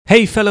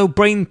Hey fellow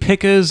brain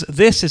pickers,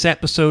 this is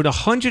episode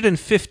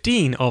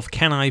 115 of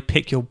Can I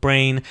Pick Your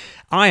Brain?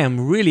 I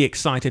am really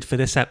excited for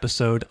this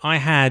episode. I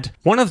had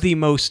one of the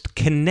most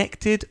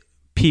connected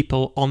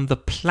people on the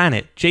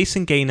planet,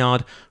 Jason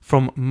Gaynard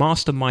from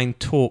Mastermind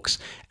Talks,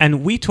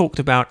 and we talked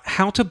about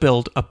how to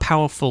build a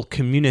powerful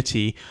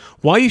community,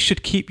 why you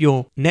should keep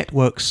your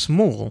network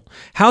small,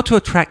 how to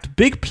attract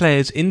big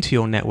players into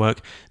your network,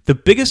 the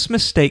biggest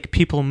mistake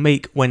people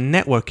make when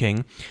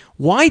networking,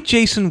 why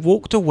Jason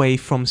walked away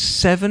from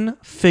 7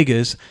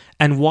 figures,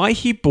 and why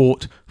he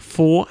bought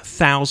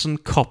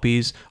 4,000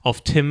 copies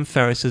of Tim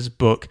Ferriss's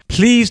book.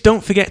 Please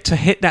don't forget to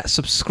hit that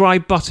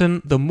subscribe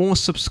button. The more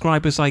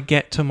subscribers I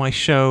get to my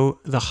show,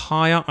 the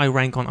higher I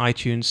rank on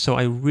iTunes. So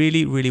I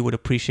really would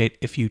appreciate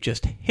if you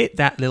just hit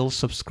that little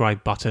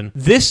subscribe button.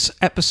 This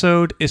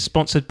episode is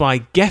sponsored by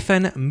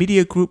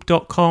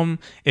GeffenMediaGroup.com.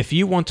 If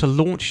you want to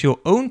launch your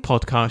own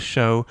podcast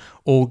show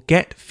or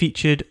get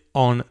featured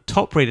on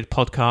top-rated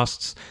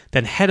podcasts,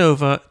 then head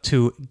over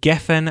to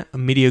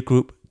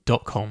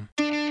GeffenMediaGroup.com.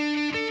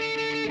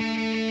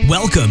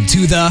 Welcome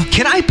to the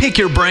Can I Pick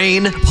Your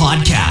Brain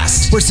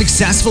podcast, where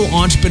successful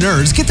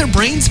entrepreneurs get their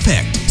brains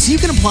picked so you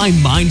can apply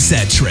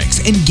mindset tricks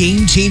and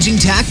game-changing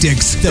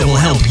tactics that will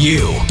help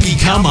you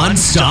become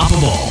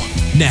unstoppable.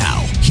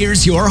 Now,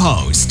 here's your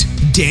host,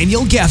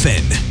 Daniel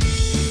Geffen.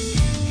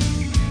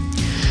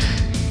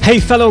 Hey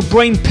fellow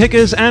brain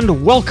pickers,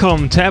 and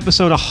welcome to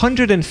episode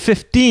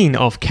 115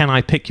 of Can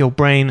I Pick Your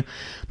Brain?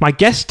 My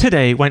guest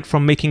today went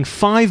from making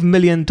 $5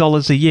 million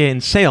a year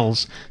in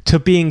sales to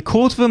being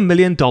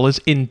 $250,000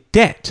 in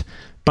debt,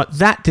 but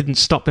that didn't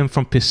stop him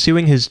from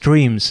pursuing his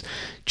dreams.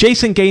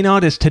 Jason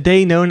Gaynard is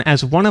today known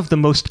as one of the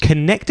most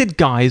connected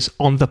guys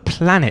on the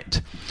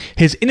planet.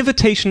 His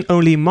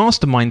invitation-only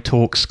Mastermind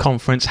Talks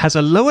conference has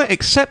a lower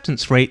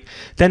acceptance rate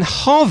than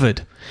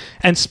Harvard,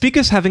 and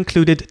speakers have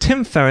included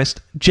Tim Ferriss,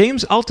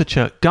 James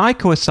Altucher, Guy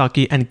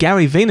Kawasaki, and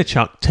Gary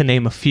Vaynerchuk, to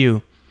name a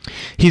few.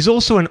 He's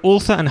also an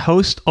author and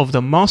host of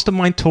the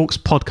Mastermind Talks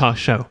podcast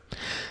show.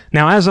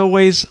 Now, as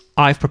always,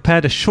 I've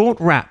prepared a short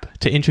rap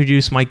to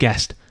introduce my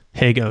guest.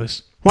 Here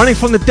goes. Running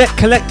from the debt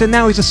collector,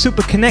 now he's a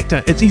super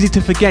connector. It's easy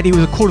to forget he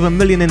was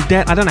 $250,000 in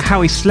debt. I don't know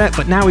how he slept,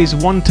 but now he's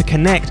one to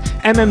connect.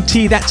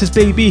 MMT, that's his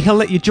baby. He'll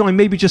let you join,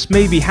 maybe just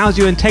maybe. How's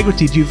your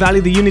integrity? Do you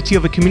value the unity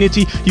of a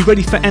community? You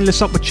ready for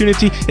endless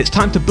opportunity? It's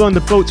time to burn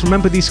the boats.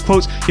 Remember these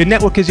quotes. Your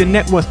network is your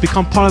net worth.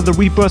 Become part of the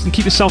rebirth and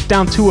keep yourself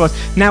down to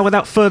earth. Now,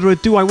 without further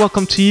ado, I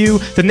welcome to you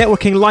the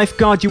networking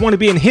lifeguard. You want to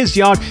be in his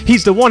yard.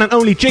 He's the one and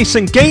only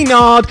Jason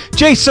Gaynard.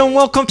 Jason,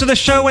 welcome to the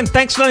show, and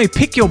thanks for letting me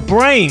pick your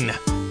brain.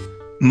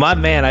 My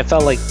man, I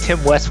felt like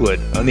Tim Westwood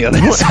on the other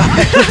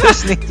side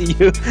listening to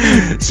you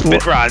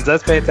spit rhymes.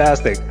 That's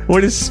fantastic.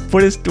 What is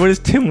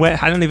Tim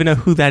Westwood? I don't even know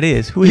who that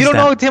is. Who is You don't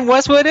that? know who Tim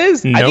Westwood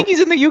is? Nope. I think he's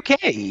in the UK.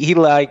 He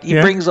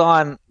brings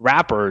on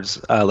rappers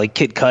like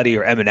Kid Cudi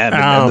or Eminem,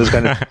 and those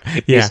kind of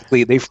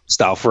basically they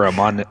freestyle for him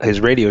on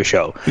his radio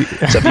show.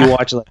 So if you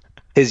watch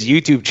his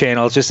YouTube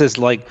channel, it's just this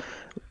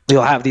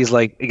he'll have these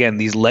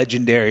these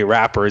legendary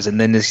rappers, and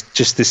then this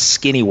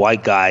skinny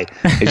white guy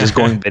is just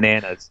going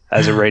bananas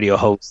as a radio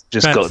host.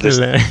 Taking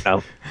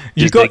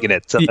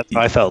it. So that's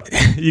how I felt.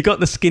 You got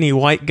the skinny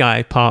white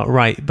guy part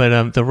right,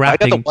 but the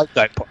rapping. I got the white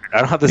guy part. I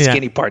don't have the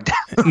skinny part down.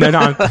 No,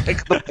 I got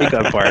the white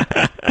guy part.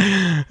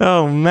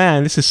 Oh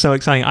man, this is so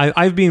exciting.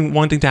 I've been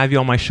wanting to have you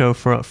on my show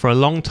for a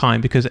long time,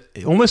 because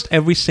almost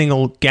every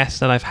single guest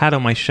that I've had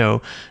on my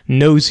show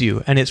knows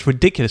you, and it's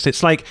ridiculous.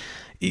 It's like,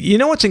 you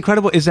know what's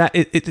incredible is that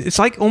it's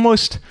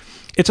almost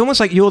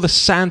like you're the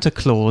Santa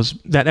Claus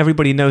that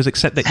everybody knows,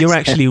 except that you're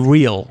actually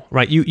real,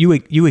 right?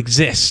 You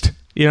exist.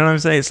 You know what I'm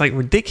saying? It's like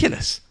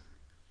ridiculous.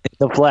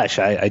 In the flesh,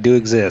 I do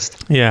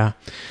exist. Yeah.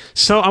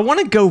 So I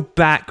want to go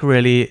back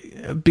really,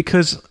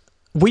 because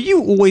were you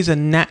always a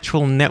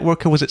natural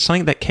networker? Was it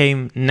something that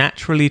came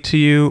naturally to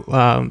you?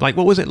 What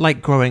was it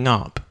like growing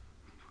up?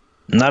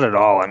 Not at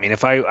all. I mean,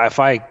 if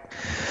I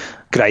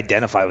could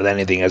identify with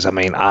anything,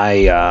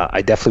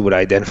 I definitely would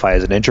identify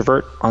as an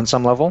introvert on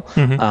some level,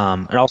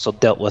 and also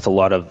dealt with a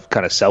lot of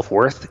kind of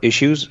self-worth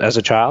issues as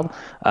a child,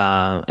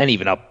 and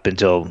even up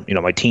until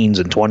my teens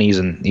and 20s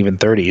and even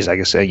 30s. I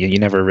guess you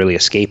never really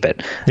escape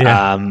it.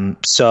 Yeah.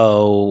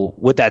 So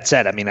with that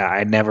said, I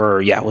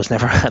was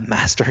never a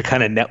master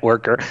kind of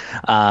networker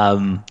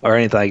or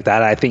anything like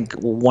that. I think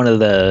one of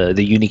the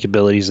unique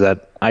abilities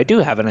that I do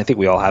have, and I think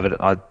we all have it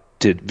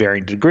to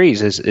varying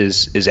degrees,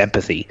 is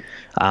empathy,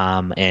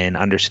 and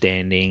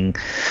understanding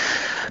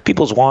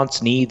people's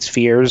wants, needs,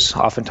 fears,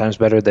 oftentimes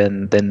better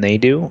than they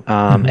do,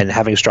 and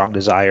having a strong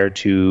desire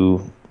to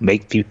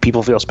make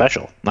people feel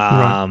special,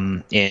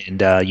 and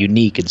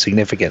unique and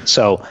significant.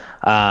 So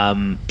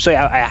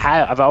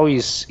I've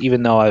always,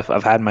 even though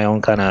I've had my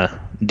own kind of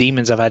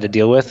demons I've had to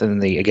deal with,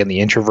 and the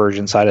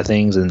introversion side of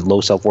things and low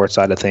self-worth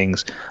side of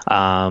things,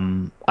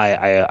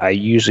 I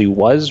usually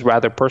was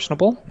rather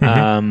personable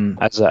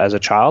as a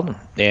child,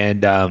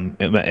 and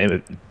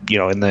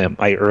in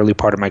my early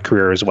part of my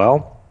career as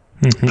well.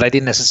 But I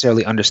didn't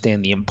necessarily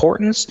understand the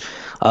importance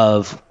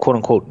of quote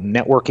unquote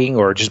networking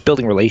or just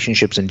building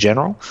relationships in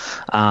general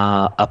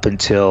up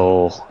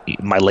until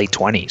my late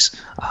 20s.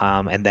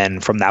 And then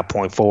from that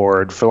point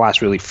forward, for the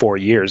last really 4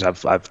 years,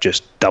 I've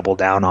just doubled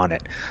down on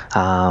it.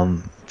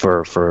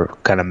 For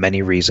kind of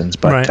many reasons,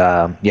 but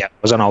it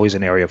wasn't always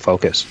an area of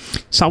focus.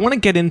 So I want to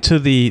get into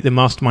the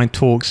mastermind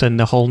talks and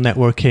the whole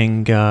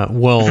networking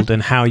world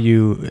and how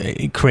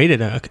you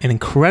created an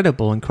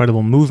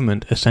incredible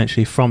movement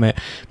essentially from it.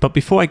 But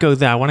before I go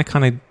there, I want to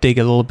kind of dig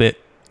a little bit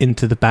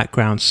into the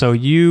background. So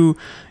you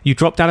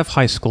dropped out of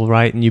high school,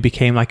 right? And you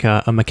became like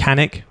a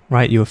mechanic,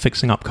 right? You were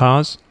fixing up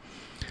cars.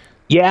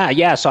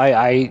 Yeah. So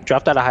I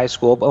dropped out of high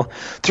school. But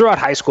throughout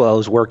high school, I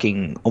was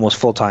working almost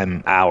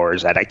full-time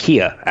hours at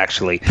IKEA,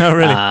 actually. Oh,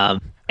 really?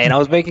 And I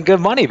was making good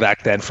money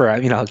back then for a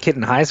kid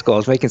in high school. I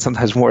was making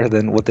sometimes more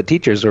than what the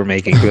teachers were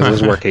making because I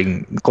was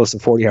working close to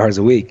 40 hours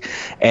a week.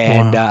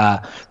 And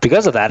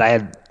because of that, I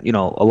had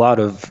a lot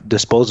of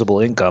disposable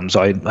income. So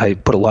I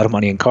put a lot of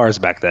money in cars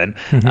back then.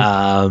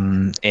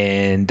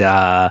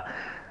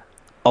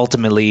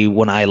 Ultimately,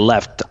 when I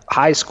left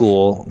high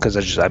school, because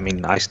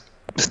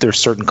there's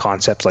certain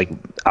concepts like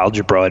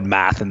algebra and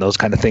math and those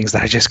kind of things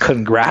that I just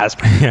couldn't grasp.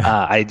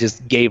 I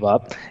just gave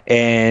up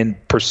and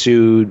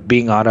pursued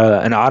being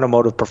an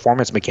automotive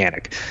performance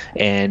mechanic,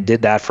 and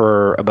did that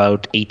for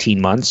about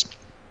 18 months.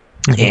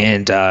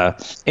 And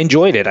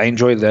enjoyed it. I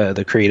enjoyed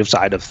the creative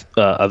side of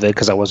it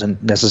because I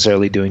wasn't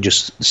necessarily doing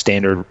just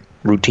standard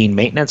routine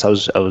maintenance. I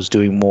was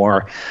doing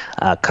more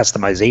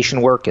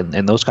customization work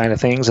and those kind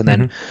of things. And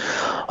then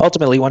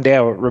ultimately one day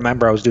I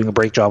remember I was doing a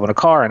brake job on a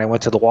car, and I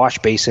went to the wash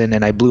basin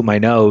and I blew my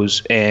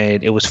nose,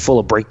 and it was full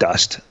of brake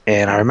dust.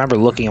 And I remember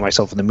looking at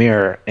myself in the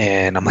mirror,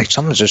 and I'm like,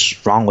 something's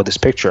just wrong with this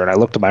picture. And I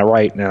looked to my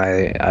right, and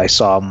I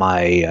saw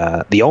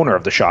the owner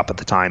of the shop at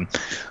the time,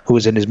 who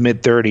was in his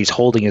mid-30s,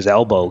 holding his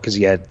elbow because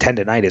he had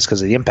tendonitis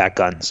because of the impact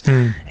guns.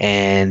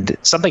 And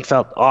something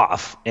felt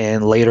off.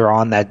 And later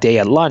on that day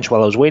at lunch,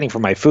 while I was waiting for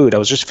my food, I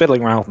was just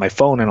fiddling around with my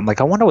phone, and I'm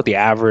like, I wonder what the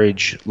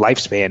average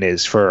lifespan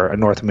is for a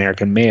North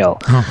American male.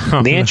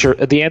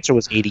 The answer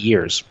was 80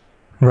 years.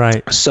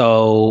 Right.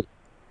 So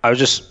I was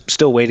just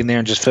still waiting there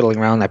and just fiddling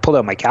around. And I pulled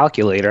out my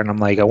calculator, and I'm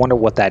like, I wonder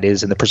what that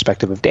is in the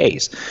perspective of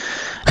days.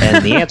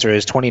 And the answer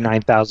is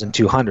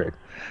 29,200.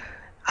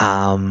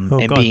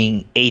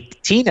 Being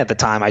 18 at the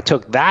time, I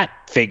took that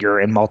figure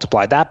and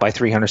multiplied that by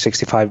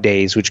 365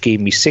 days, which gave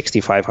me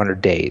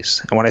 6,500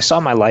 days. And when I saw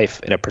my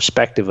life in a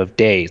perspective of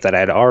days, that I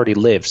had already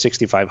lived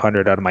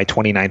 6,500 out of my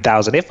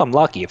 29,000, if I'm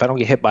lucky, if I don't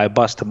get hit by a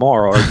bus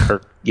tomorrow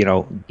or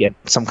get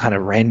some kind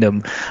of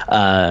random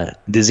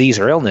disease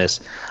or illness,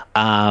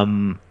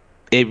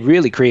 it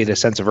really created a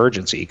sense of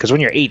urgency. Because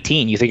when you're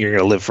 18, you think you're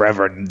going to live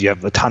forever and you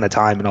have a ton of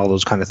time and all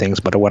those kind of things.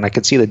 But when I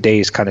could see the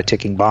days kind of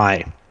ticking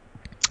by,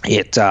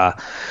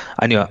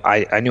 I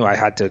knew I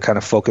had to kind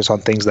of focus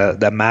on things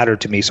that mattered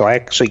to me. So I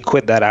actually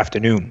quit that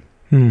afternoon.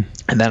 And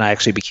then I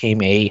actually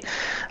became a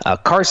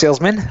car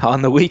salesman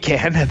on the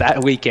weekend,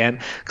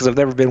 because I've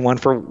never been one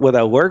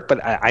without work. But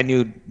I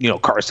knew,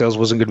 car sales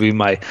wasn't going to be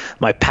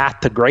my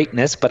path to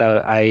greatness. But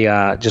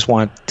I just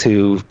wanted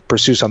to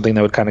pursue something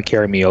that would kind of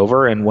carry me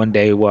over. And one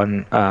day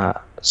when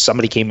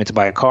somebody came in to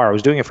buy a car, I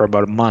was doing it for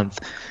about a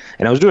month,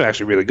 and I was doing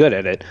actually really good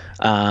at it.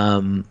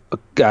 An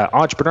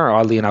entrepreneur,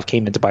 oddly enough,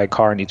 came in to buy a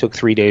car, and he took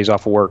 3 days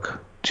off of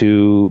work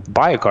to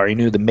buy a car. He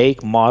knew the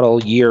make,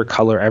 model, year,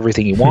 color,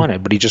 everything he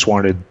wanted, but he just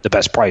wanted the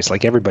best price,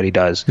 like everybody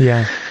does.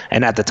 Yeah.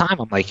 And at the time,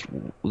 I'm like,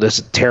 this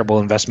is a terrible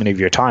investment of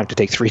your time to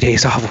take 3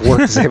 days off of work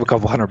to save a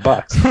couple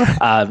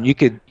 $100. You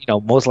could,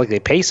 most likely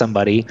pay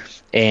somebody,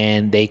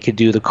 and they could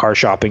do the car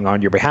shopping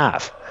on your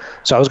behalf.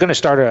 So I was going to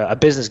start a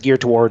business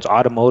geared towards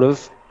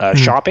automotive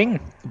shopping,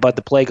 but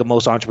the plague of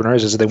most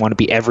entrepreneurs is that they want to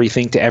be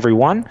everything to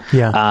everyone.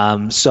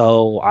 Yeah.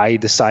 So I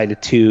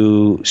decided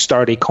to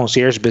start a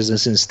concierge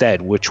business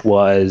instead, which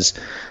was,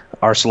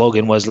 our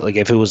slogan was like,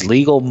 if it was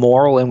legal,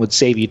 moral, and would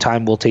save you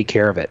time, we'll take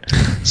care of it.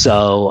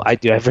 So I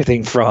do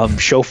everything from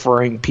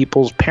chauffeuring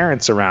people's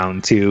parents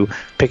around to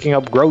picking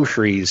up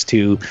groceries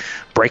to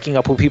breaking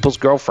up with people's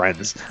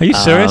girlfriends. Are you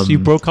serious? You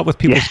broke up with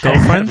people's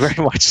girlfriends?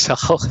 Very much so.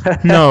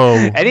 No.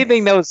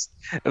 Anything that was,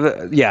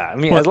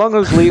 as long as it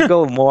was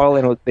legal, moral,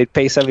 and they'd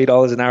pay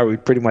 $70 an hour,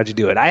 we'd pretty much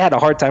do it. I had a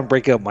hard time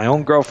breaking up my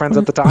own girlfriends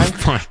at the time.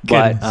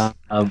 but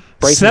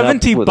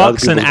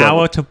 $70 an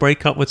hour to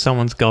break up with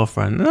someone's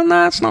girlfriend. No,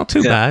 that's not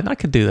too bad. I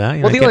could do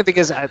that. Well, the only thing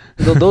is, I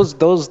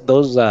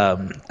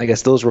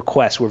guess those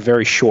requests were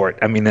very short.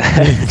 I mean,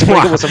 to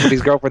break up with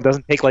somebody's girlfriend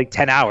doesn't take like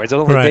 10 hours. It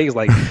only takes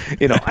like,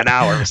 an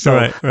hour. So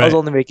I was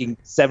only making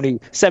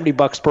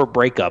 $70 per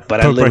breakup,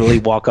 but I literally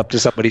walk up to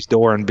somebody's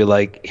door and be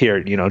like,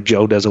 here,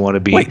 Joe doesn't want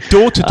to be. Wait,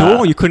 door to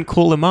door? You couldn't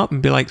call them up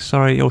and be like,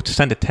 sorry, or to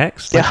send a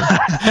text? Send them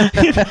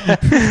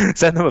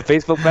a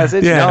Facebook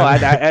message? Yeah.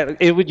 No,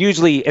 it would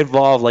usually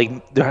involve,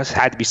 like, there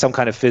had to be some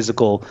kind of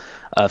physical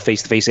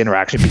face-to-face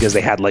interaction because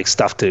they had like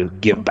stuff to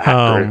give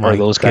back or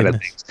those kind of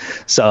things.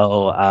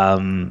 So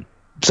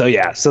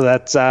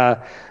that's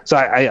so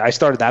I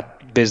started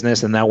that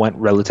business, and that went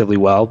relatively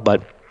well.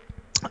 But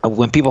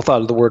when people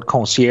thought of the word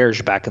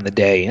concierge back in the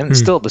day, and it's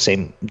still the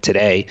same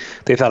today,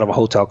 they thought of a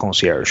hotel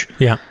concierge.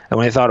 Yeah. And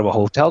when they thought of a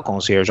hotel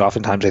concierge,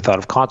 oftentimes they thought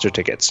of concert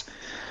tickets.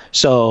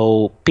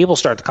 So people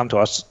started to come to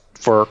us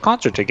for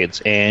concert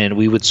tickets, and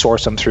we would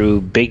source them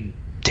through big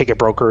ticket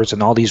brokers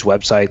and all these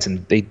websites,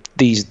 and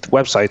these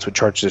websites would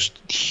charge us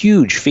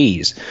huge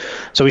fees.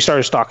 So we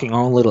started stocking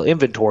our own little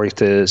inventory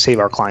to save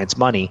our clients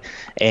money,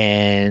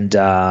 and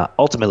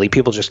ultimately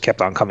people just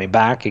kept on coming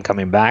back and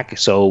coming back.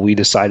 So we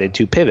decided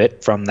to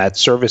pivot from that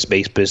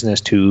service-based business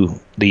to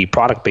the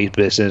product-based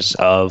business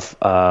of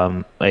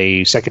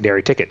a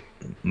secondary ticket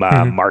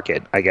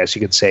market, I guess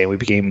you could say. We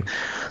became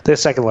the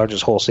second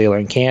largest wholesaler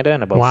in Canada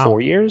in about 4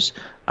 years,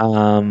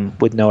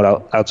 with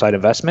no outside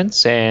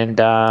investments, and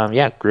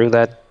grew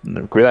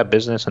that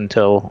business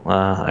until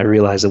I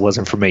realized it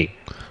wasn't for me.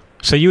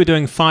 So you were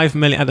doing 5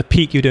 million at the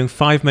peak. You were doing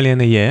 5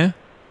 million a year.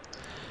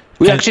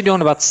 We're actually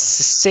doing about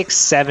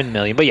 6-7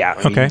 million, but yeah,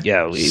 we're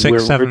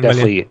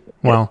definitely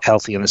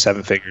healthy in the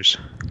seven figures.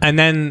 And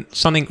then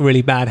something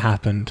really bad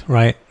happened,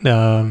 right?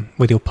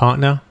 With your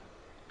partner.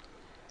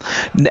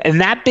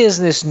 And that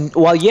business,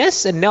 well,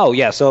 yes and no.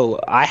 Yeah. So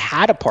I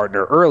had a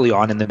partner early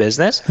on in the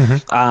business,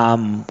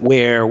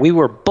 where we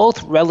were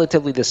both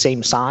relatively the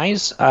same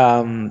size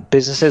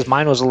businesses.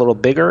 Mine was a little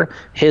bigger,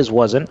 his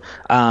wasn't.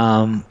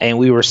 And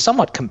we were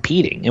somewhat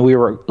competing, and we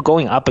were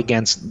going up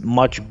against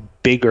much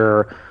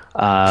bigger,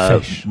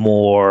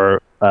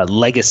 more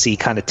legacy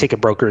kind of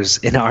ticket brokers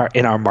in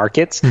our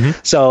markets.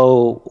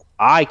 So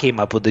I came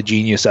up with the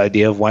genius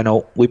idea of, why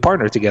don't we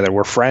partner together?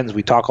 We're friends.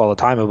 We talk all the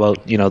time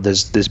about,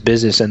 this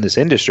business and this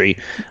industry.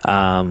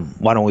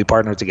 Why don't we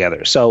partner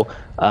together? So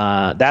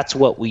that's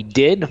what we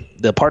did.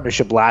 The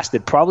partnership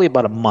lasted probably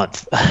about a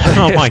month.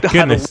 Oh my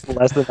goodness.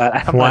 Less than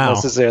that. I'm not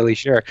necessarily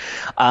sure.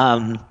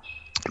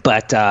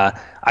 But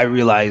I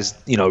realized,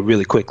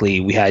 really quickly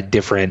we had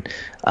different,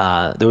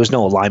 there was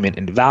no alignment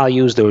in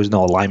values. There was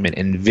no alignment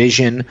in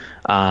vision.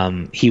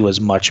 He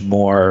was much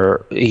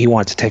more, he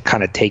wanted to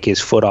kind of take his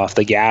foot off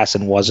the gas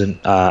and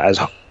wasn't as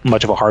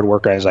much of a hard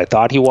worker as I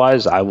thought he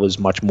was. I was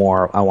much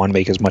more, I want to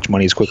make as much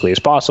money as quickly as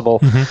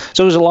possible.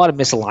 So there's a lot of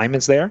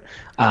misalignments there.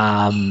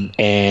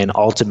 And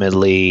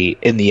ultimately,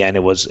 in the end,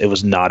 it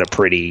was not a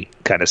pretty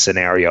kind of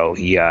scenario.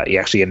 He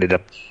actually ended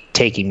up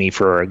taking me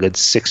for a good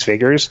 6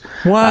 figures.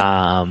 What?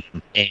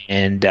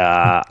 And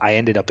I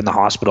ended up in the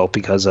hospital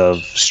because of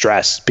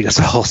stress, because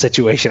of the whole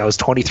situation. I was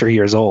 23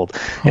 years old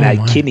and I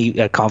had kidney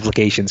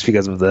complications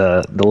because of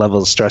the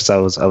level of stress I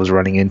was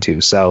running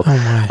into. So,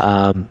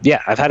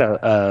 I've had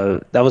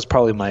that was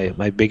probably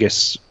my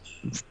biggest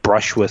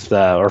brush with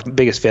or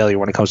biggest failure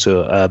when it comes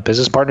to a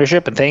business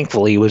partnership, and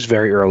thankfully it was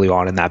very early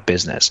on in that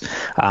business.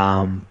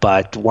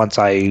 But once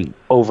I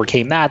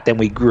overcame that, then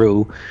we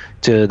grew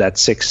to that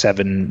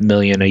 6-7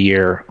 million a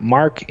year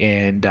mark,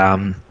 and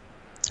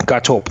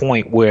got to a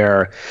point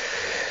where,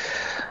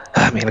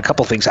 a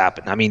couple things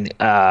happened.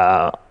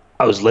 I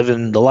was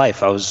living the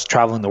life. I was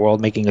traveling the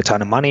world, making a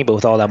ton of money, but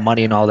with all that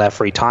money and all that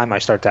free time, I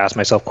started to ask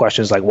myself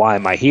questions like, why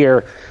am I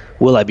here?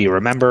 Will I be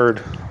remembered?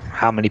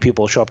 How many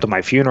people show up to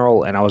my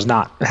funeral? And I was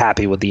not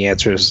happy with the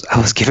answers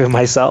I was giving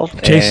myself.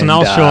 Jason,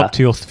 I'll show up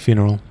to your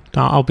funeral.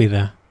 I'll be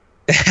there.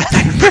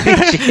 I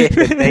appreciate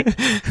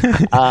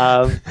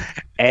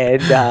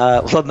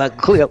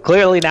it.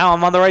 Clearly now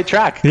I'm on the right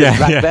track.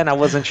 Back then I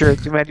wasn't sure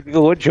too many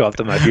people would show up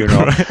to my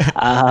funeral.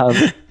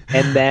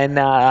 And then,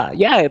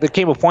 there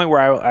came a point where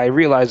I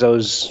realized I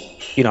was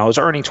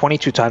earning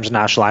 22 times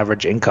national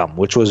average income,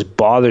 which was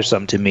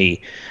bothersome to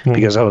me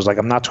because I was like,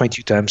 I'm not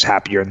 22 times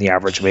happier than the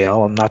average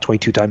male. I'm not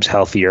 22 times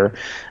healthier.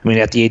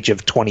 At the age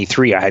of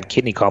 23, I had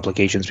kidney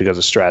complications because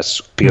of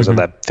stress, because of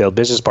that failed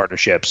business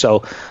partnership.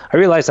 So I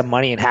realized that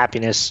money and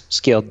happiness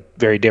scaled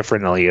very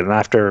differently. And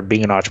after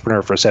being an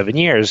entrepreneur for 7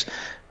 years,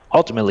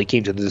 ultimately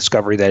came to the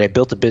discovery that I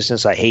built a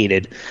business I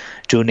hated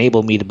to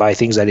enable me to buy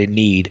things I didn't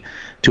need,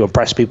 to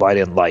impress people I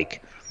didn't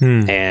like.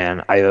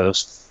 And I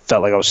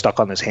felt like I was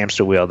stuck on this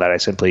hamster wheel that I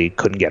simply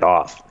couldn't get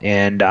off.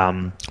 And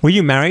were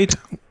you married?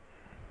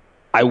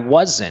 I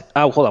wasn't.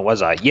 Oh, hold on.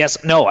 Was I?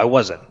 Yes. No, I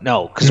wasn't.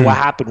 No, because what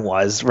happened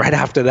was right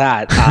after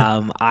that,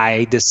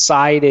 I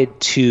decided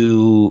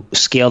to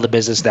scale the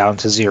business down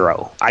to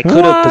zero. I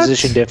could have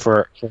positioned it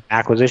for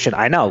acquisition.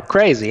 I know.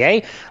 Crazy,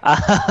 eh?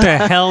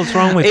 The hell's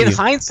wrong with you? In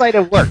hindsight,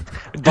 it worked.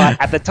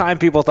 But at the time,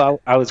 people thought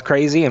I was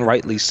crazy, and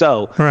rightly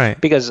so. Right.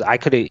 Because I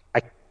could have,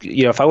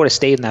 if I would have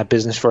stayed in that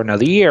business for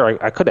another year,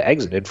 I could have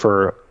exited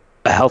for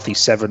a healthy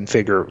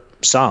 7-figure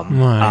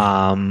sum.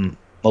 Right.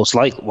 Most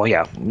likely, well,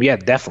 yeah,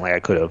 definitely I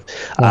could have.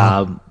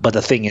 But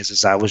the thing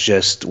is I was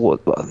just,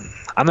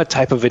 I'm the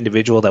type of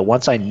individual that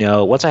once I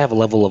have a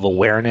level of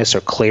awareness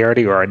or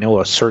clarity, or I know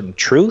a certain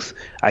truth,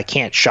 I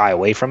can't shy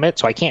away from it.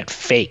 So I can't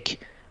fake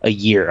a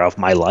year of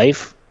my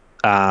life,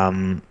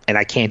 and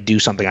I can't do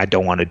something I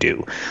don't want to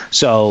do.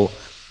 So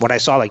when I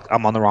saw like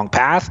I'm on the wrong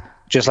path,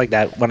 just like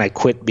that, when I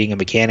quit being a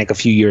mechanic a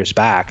few years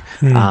back,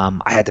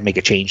 I had to make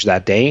a change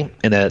that day,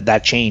 and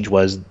that change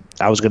was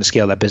I was going to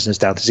scale that business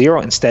down to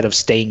zero instead of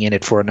staying in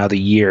it for another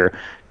year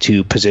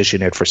to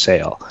position it for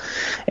sale.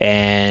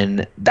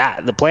 And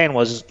the plan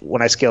was,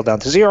 when I scaled down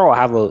to zero, I'll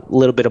have a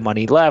little bit of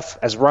money left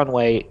as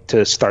runway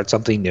to start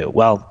something new.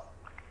 Well,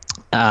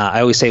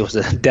 I always say it was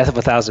the death of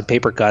 1,000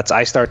 paper cuts.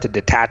 I started to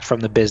detach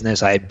from the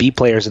business. I had B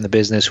players in the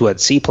business who had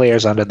C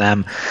players under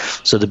them.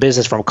 So the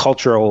business from a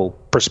cultural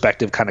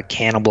perspective kind of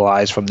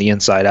cannibalized from the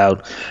inside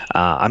out.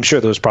 I'm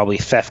sure there was probably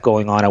theft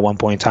going on at one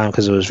point in time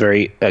because it was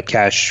very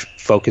cash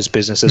focused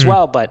business as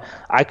well, but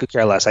I could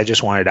care less. I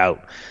just wanted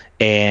out.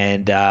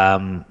 And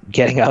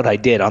getting out, I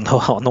did.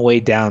 On the way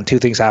down, two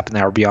things happened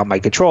that were beyond my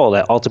control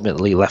that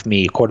ultimately left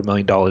me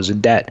 $250,000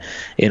 in debt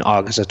in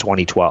August of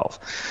 2012.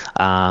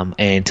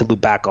 And to loop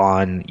back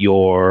on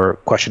your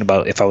question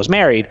about if I was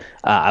married,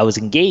 I was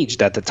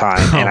engaged at the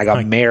time, and I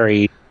got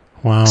married.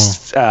 Wow.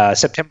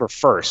 September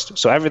 1st.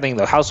 So everything,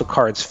 the house of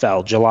cards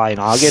fell July and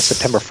August.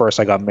 September 1st,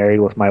 I got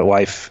married with my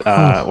wife,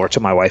 or to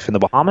my wife in the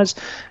Bahamas,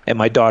 and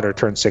my daughter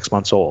turned 6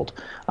 months old.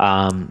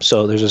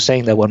 So there's a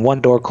saying that when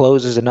one door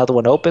closes, another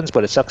one opens,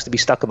 but it sucks to be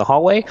stuck in the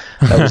hallway.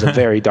 That was a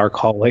very dark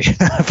hallway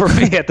for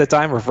me at the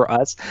time, or for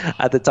us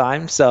at the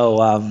time.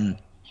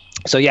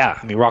 So yeah,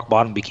 I mean, rock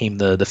bottom became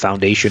the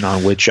foundation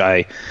on which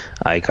I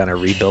kind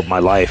of rebuilt my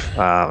life,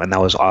 and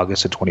that was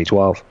August of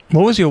 2012.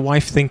 What was your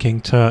wife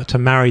thinking to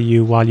marry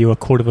you while you were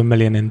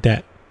 $250,000 in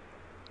debt?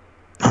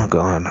 Oh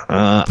God,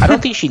 I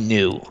don't think she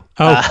knew.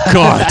 Oh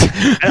God,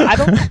 I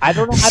don't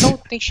know. I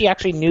don't think she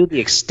actually knew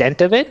the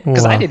extent of it,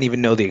 because I didn't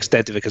even know the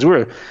extent of it, because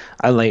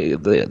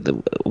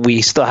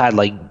we still had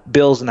like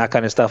bills and that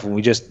kind of stuff,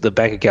 and the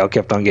bank account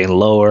kept on getting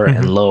lower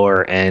and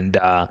lower, and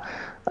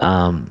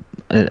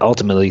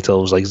ultimately till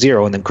it was like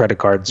zero, and then credit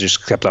cards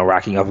just kept on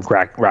racking up.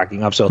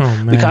 So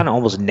we kind of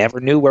almost never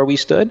knew where we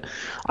stood.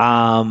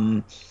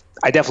 I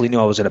definitely knew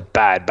I was in a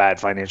bad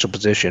financial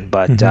position,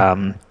 but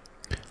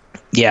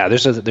yeah,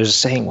 there's a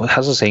saying.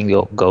 How's the saying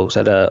goes?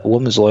 That a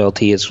woman's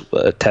loyalty is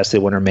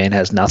tested when her man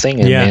has nothing,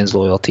 and a man's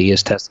loyalty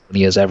is tested when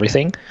he has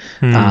everything.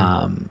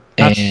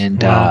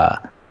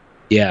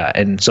 Yeah,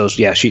 and so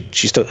she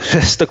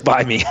stuck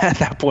by me at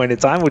that point in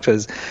time, which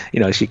was,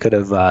 she could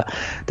have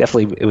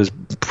definitely, it was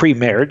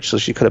pre-marriage, so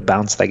she could have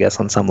bounced, I guess,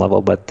 on some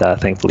level, but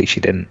thankfully she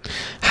didn't.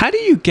 How do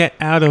you get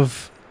out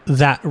of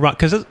that rut?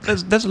 Because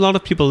there's a lot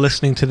of people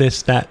listening to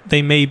this that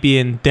they may be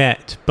in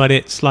debt, but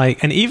it's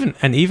like, and even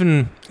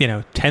 $10,000,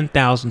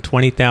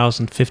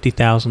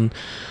 $20,000,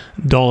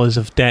 $50,000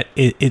 of debt,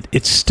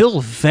 it's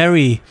still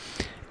very,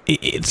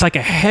 it's like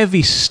a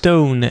heavy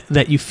stone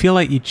that you feel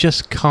like you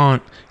just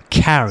can't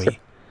carry.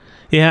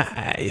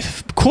 Yeah,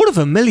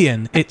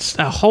 $250,000, it's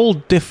a whole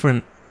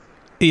different,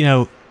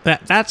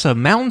 that's a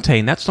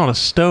mountain, that's not a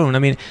stone. I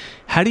mean,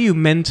 how do you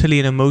mentally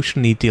and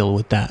emotionally deal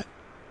with that?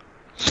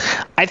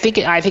 I think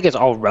it's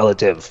all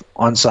relative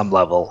on some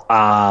level.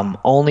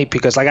 Only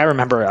because, like, I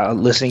remember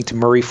listening to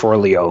Marie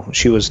Forleo.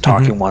 She was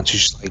talking once.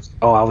 She's like,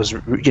 "Oh, I was,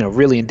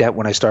 really in debt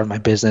when I started my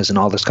business and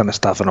all this kind of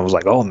stuff." And I was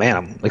like, "Oh man,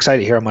 I'm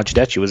excited to hear how much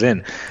debt she was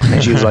in."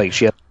 And she was like,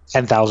 she had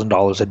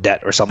 $10,000 of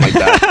debt or something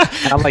like that.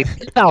 And I'm like,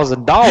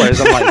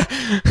 $10,000? I'm like,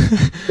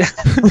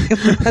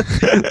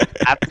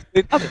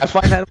 I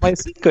find that in my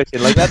seat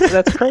cushion. Like,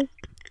 that's crazy.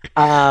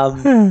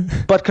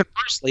 But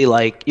conversely,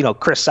 like,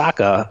 Chris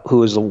Sacca,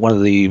 who is one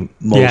of the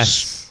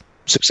most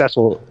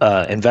successful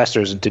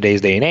investors in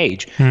today's day and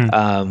age,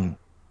 I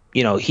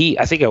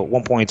think at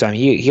one point in time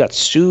he got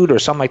sued or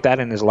something like that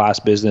in his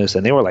last business,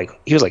 and he was like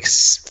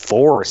 $4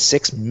 or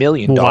 $6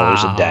 million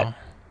in debt,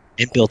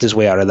 and built his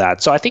way out of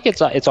that. So I think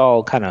it's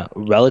all kind of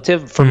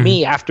relative. For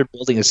me, after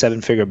building a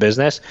 7-figure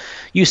business,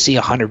 you see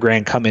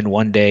 $100,000 come in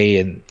one day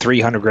and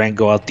 $300,000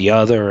 go out the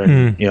other,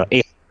 and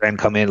 $800,000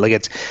 come in.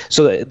 Like,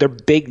 so they're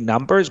big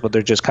numbers, but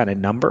they're just kind of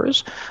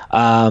numbers.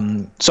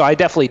 So I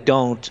definitely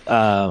don't,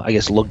 I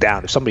guess, look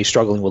down. If somebody's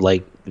struggling with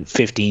like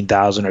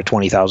 $15,000 or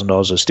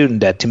 $20,000 of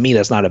student debt, to me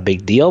that's not a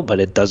big deal, but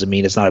it doesn't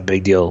mean it's not a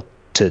big deal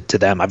to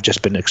them. I've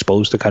just been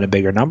exposed to kind of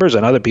bigger numbers,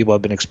 and other people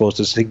have been exposed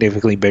to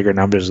significantly bigger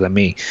numbers than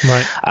me.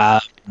 Right.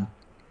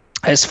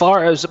 As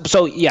far as,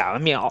 so yeah, I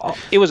mean,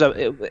 it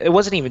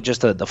wasn't even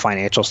just the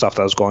financial stuff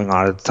that was going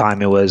on at the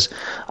time. It was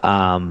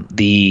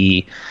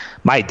my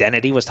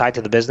identity was tied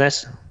to the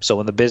business. So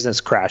when the business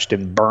crashed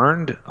and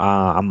burned,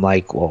 I'm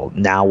like, well,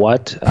 now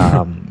what?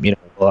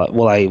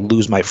 Will I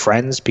lose my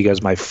friends because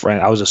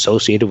I was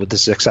associated with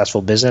this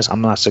successful business?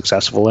 I'm not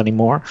successful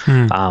anymore.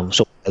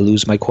 So I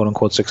lose my quote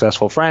unquote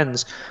successful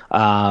friends.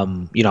 I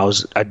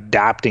was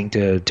adapting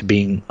to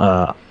being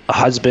a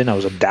husband. I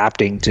was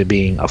adapting to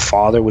being a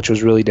father, which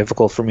was really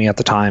difficult for me at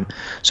the time.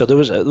 So there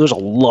was a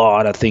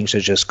lot of things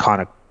that just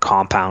kind of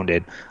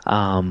compounded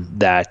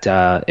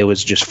that it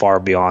was just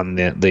far beyond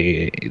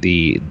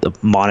the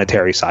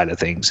monetary side of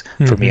things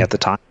for me at the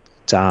time.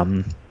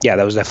 Yeah,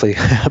 that was definitely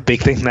a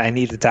big thing that I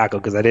needed to tackle,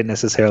 because I didn't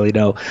necessarily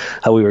know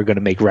how we were going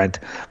to make rent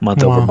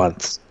month over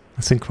month.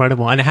 That's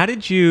incredible. And how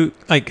did you,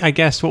 like, I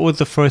guess, what were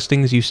the first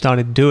things you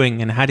started doing,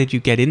 and how did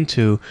you get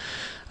into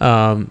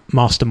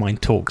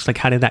mastermind talks? Like,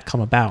 how did that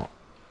come about?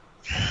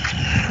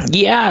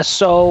 Yeah,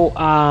 so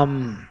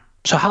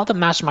how the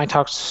mastermind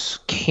talks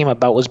came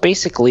about was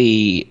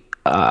basically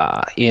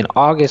in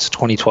August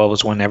 2012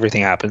 was when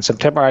everything happened.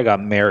 September, I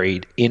got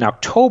married. In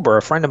October,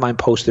 a friend of mine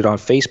posted on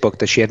Facebook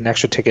that she had an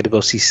extra ticket to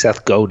go see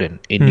Seth Godin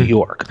in New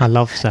York. I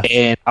love Seth.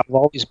 And I've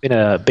always been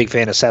a big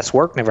fan of Seth's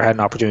work. Never had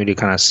an opportunity to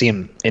kind of see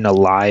him in a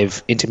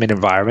live, intimate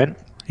environment.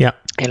 Yeah.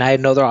 And I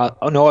had no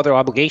other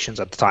obligations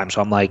at the time.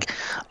 So I'm like,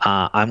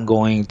 I'm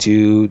going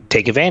to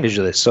take advantage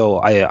of this. So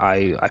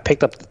I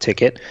picked up the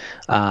ticket.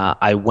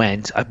 I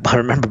went. I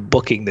remember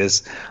booking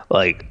this.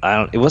 Like,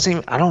 I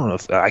don't know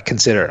if I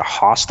consider it a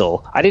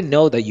hostel. I didn't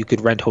know that you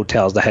could rent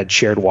hotels that had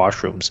shared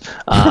washrooms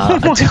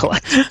until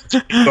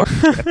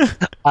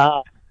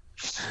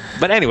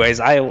but anyways,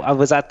 I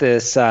was at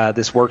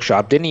this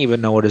workshop. Didn't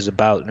even know what it was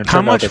about. And it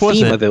How much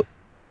was it? Of it,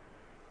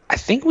 I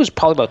think it was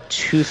probably about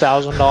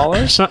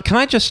 $2,000. So can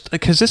I just,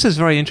 because this is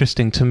very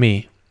interesting to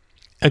me,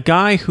 a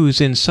guy who's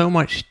in so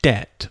much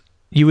debt,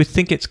 you would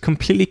think it's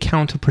completely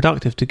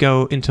counterproductive to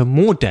go into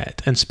more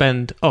debt and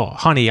spend, oh,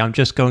 honey, I'm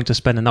just going to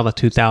spend another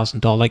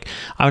 $2,000. Like,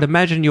 I would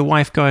imagine your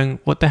wife going,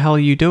 what the hell are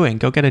you doing?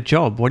 Go get a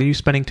job. What are you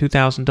spending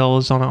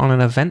 $2,000 on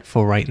an event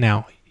for right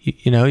now?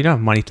 You know, you don't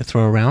have money to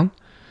throw around.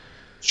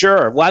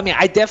 Sure. Well, I mean,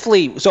 I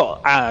definitely. So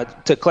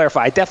to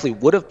clarify, I definitely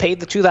would have paid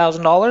the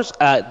 $2,000.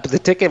 But the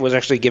ticket was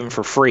actually given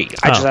for free.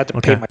 I just had to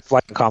pay my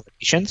flight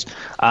accommodations.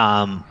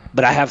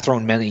 But I have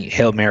thrown many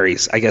Hail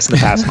Marys, I guess, in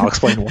the past. And I'll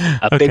explain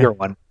a bigger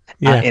one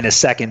in a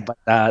second.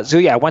 But so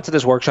yeah, I went to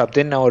this workshop.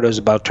 Didn't know what it was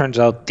about. Turns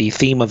out the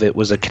theme of it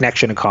was a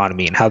connection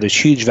economy and how there's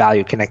huge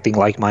value connecting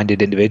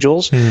like-minded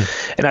individuals.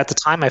 And at the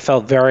time, I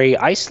felt very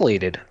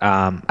isolated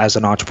as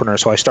an entrepreneur.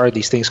 So I started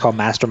these things called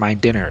mastermind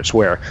dinners,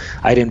 where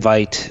I'd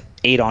invite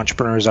 8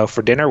 entrepreneurs out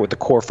for dinner with the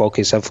core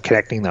focus of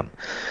connecting them.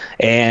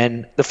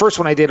 And the first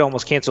one I did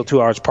almost canceled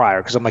 2 hours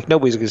prior because I'm like,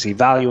 nobody's going to see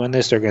value in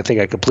this. They're going to think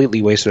I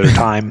completely wasted their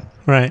time.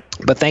 Right.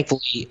 But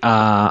thankfully,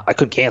 I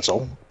couldn't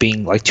cancel,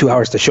 being like 2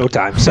 hours to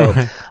showtime. So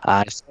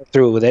I went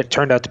through with it.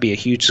 Turned out to be a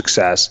huge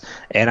success.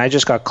 And I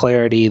just got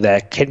clarity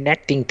that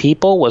connecting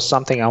people was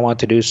something I wanted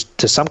to do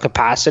to some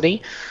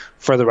capacity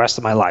for the rest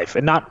of my life,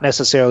 and not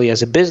necessarily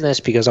as a business,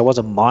 because I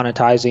wasn't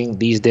monetizing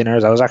these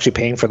dinners. I was actually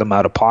paying for them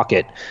out of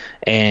pocket,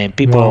 and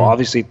people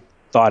obviously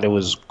thought it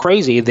was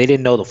crazy. They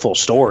didn't know the full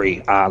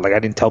story. Like, I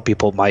didn't tell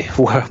people my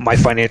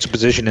financial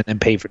position and then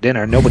pay for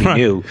dinner. Nobody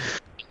knew.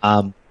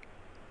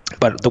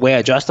 But the way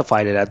I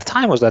justified it at the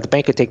time was that the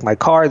bank could take my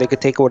car, they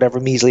could take whatever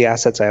measly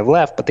assets I have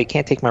left, but they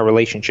can't take my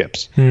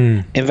relationships.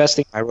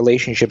 Investing my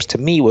relationships to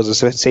me was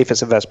the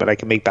safest investment I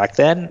could make back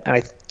then, and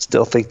I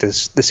still think the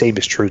same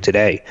is true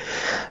today.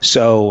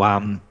 So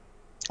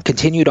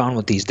continued on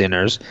with these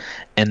dinners,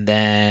 and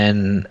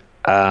then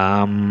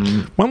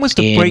when was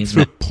the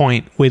breakthrough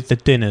point with the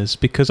dinners?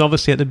 Because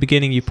obviously at the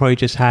beginning you probably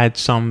just had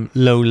some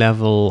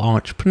low-level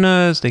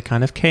entrepreneurs. They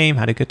kind of came,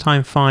 had a good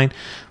time, fine.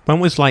 When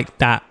was like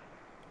that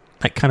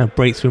kind of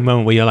breakthrough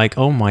moment where you're like,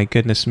 oh my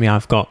goodness me,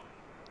 I've got,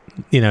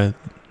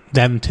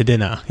 them to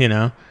dinner,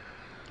 So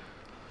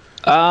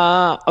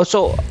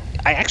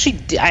I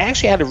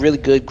actually had a really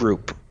good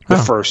group the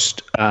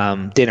first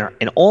dinner,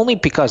 and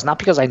not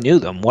because I knew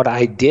them. What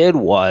I did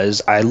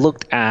was I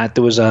looked at,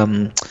 there was a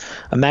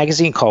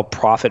magazine called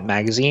Profit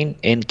Magazine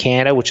in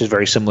Canada, which is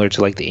very similar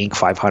to like the Inc.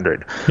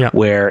 500,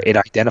 where it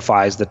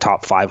identifies the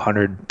top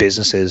 500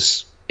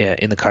 businesses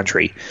in the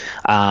country.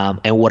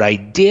 And what I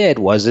did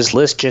was, this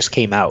list just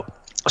came out.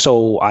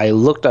 So I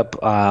looked up,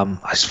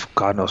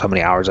 God knows how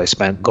many hours I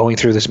spent going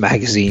through this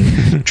magazine,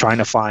 trying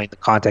to find the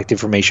contact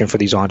information for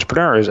these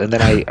entrepreneurs. And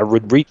then I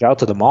would reach out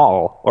to them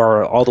all,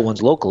 or all the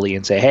ones locally,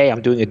 and say, hey,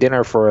 I'm doing a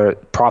dinner for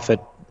Profit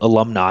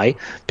alumni,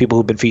 people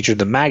who've been featured in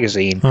the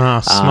magazine.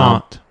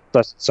 Smart.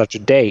 Such a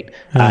date.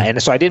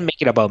 And so I didn't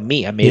make it about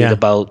me. I made it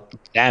about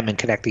them and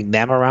connecting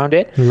them around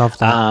it. Love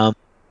that.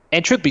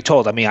 And truth be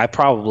told, I mean, I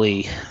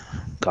probably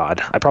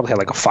had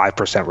like a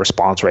 5%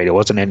 response rate. It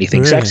wasn't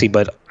anything sexy,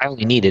 but I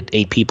only needed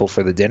 8 people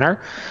for the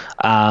dinner.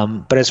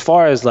 But as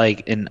far as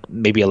like, in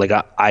maybe like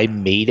I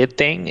made it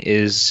thing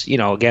is,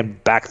 again,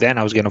 back then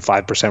I was getting a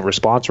 5%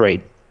 response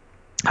rate.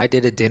 I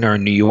did a dinner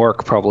in New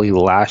York probably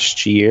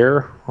last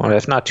year, or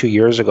if not 2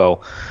 years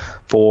ago,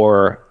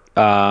 for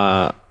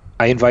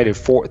I invited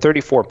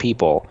 34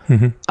 people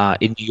in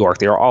New York.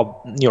 They were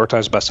all New York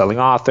Times bestselling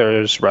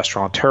authors,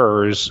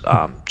 restaurateurs,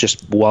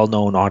 just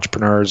well-known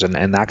entrepreneurs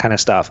and that kind of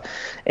stuff.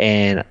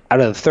 And out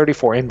of the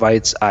 34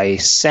 invites I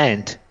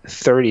sent,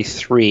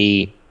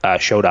 33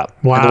 showed up.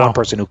 Wow. And the one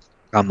person who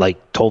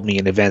told me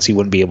in advance he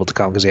wouldn't be able to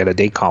come because he had a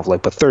date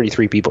conflict, but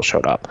 33 people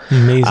showed up.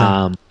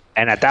 Amazing.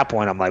 And at that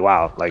point, I'm like,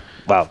 wow,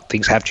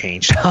 things have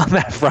changed on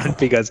that front,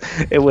 because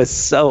it was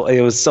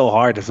so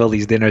hard to fill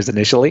these dinners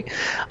initially.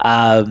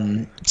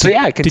 So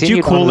yeah, I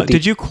continued.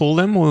 Did you call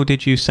them, or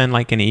did you send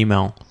like an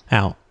email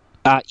out?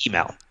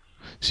 Email.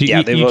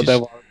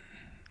 So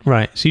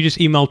right. So you just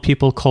emailed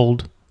people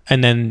cold,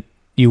 and then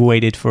you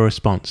waited for a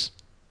response.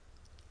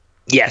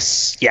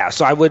 Yes. Yeah.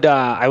 So I would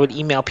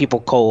email people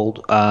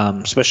cold,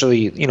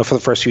 especially, for the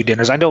first few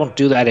dinners. I don't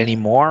do that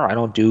anymore. I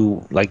don't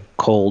do like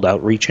cold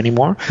outreach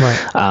anymore.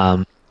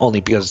 Right.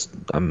 Only because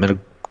I'm in a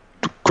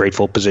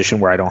grateful position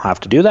where I don't have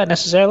to do that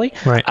necessarily.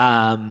 Right.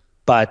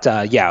 But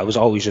it was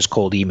always just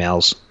cold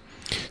emails.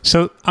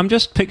 So I'm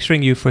just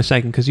picturing you for a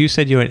second, because you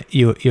said you're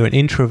an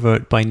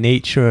introvert by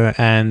nature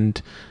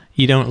and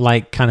you don't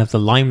like kind of the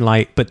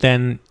limelight, but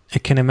then I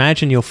can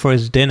imagine your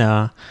first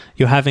dinner,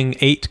 you're having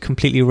 8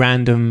 completely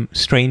random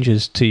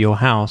strangers to your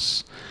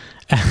house,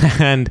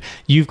 and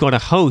you've got a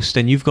host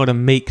and you've got to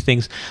make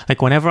things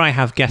like, whenever I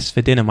have guests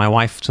for dinner, my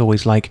wife's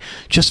always like,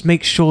 just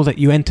make sure that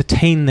you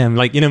entertain them,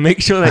 like,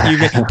 make sure that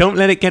you don't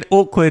let it get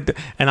awkward.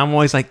 And I'm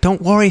always like,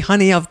 don't worry,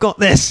 honey, I've got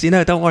this,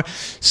 don't worry.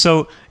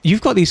 So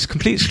you've got these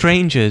complete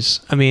strangers.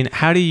 I mean,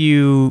 how do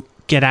you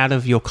get out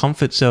of your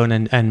comfort zone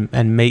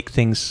and make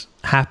things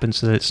happen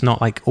so that it's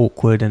not like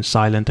awkward and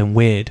silent and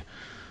weird?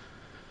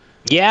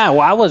 Yeah,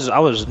 well, I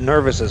was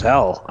nervous as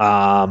hell.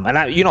 And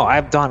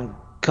I've done,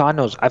 God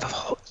knows,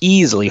 I've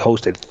easily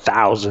hosted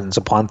thousands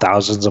upon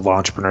thousands of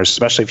entrepreneurs,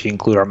 especially if you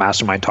include our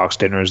mastermind talks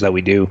dinners that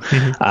we do.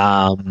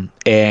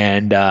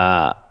 And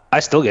I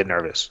still get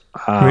nervous.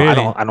 Really? I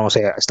don't want to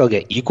say I still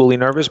get equally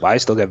nervous, but I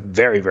still get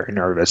very, very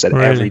nervous at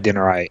every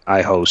dinner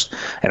I host.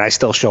 And I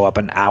still show up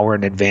an hour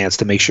in advance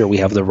to make sure we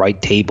have the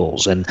right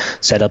tables and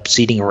set up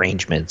seating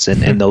arrangements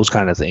and those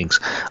kind of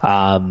things.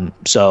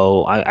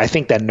 So I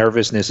think that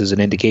nervousness is an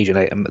indication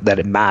that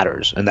it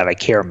matters and that I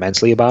care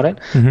immensely about it.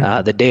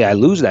 The day I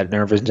lose that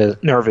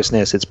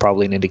nervousness, it's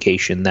probably an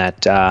indication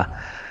that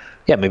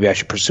maybe I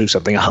should pursue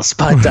something else.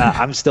 But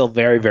I'm still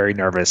very, very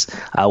nervous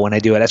when I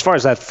do it. As far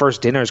as that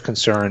first dinner is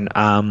concerned,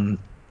 the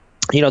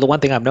one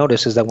thing I've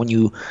noticed is that when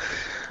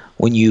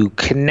you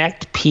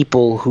connect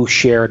people who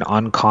share an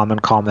uncommon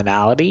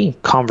commonality,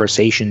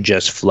 conversation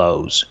just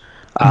flows.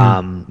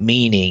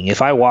 Meaning,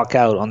 if I walk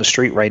out on the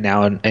street right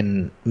now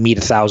and meet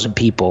 1,000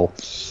 people,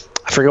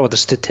 I forget what the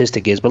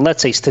statistic is, but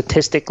let's say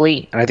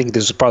statistically, and I think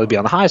this will probably be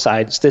on the high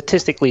side,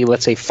 statistically,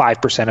 let's say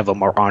 5% of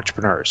them are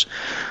entrepreneurs.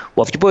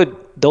 Well, if you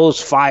put those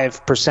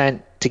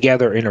 5%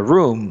 together in a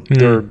room,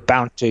 they're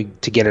bound to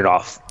get it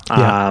off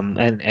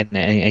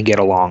and get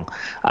along.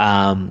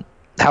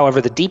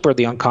 However, the deeper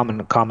the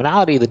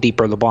commonality, the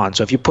deeper the bond.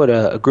 So if you put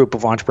a group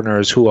of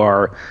entrepreneurs who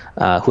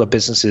have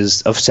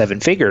businesses of 7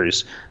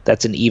 figures,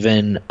 that's an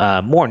even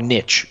more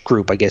niche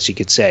group, I guess you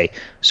could say.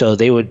 So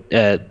they would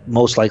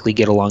most likely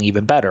get along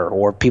even better.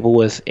 Or people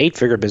with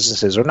 8-figure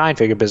businesses or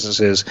 9-figure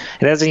businesses.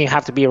 It doesn't even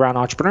have to be around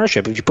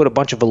entrepreneurship. If you put a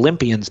bunch of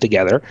Olympians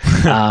together,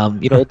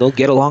 they'll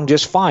get along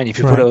just fine. If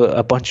you put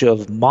a bunch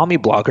of mommy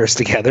bloggers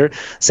together,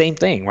 same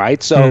thing,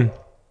 right? So.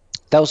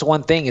 That was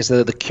one thing, is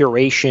the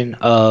curation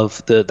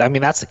of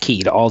that's the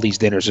key to all these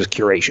dinners, is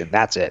curation.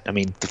 That's it. I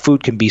mean, the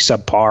food can be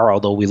subpar,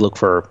 although we look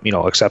for,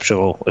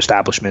 exceptional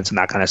establishments and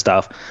that kind of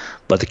stuff.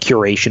 But the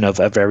curation of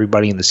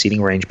everybody in the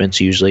seating arrangements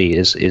usually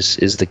is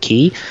the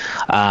key.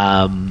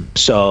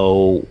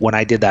 So when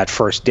I did that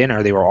first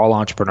dinner, they were all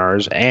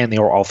entrepreneurs and they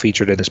were all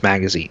featured in this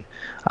magazine.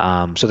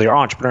 So they're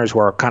entrepreneurs who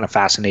are kind of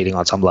fascinating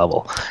on some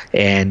level.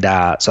 And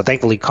so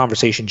thankfully,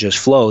 conversation just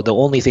flowed. The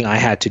only thing I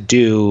had to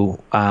do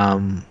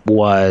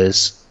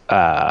was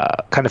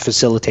kind of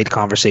facilitate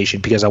conversation,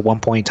 because at one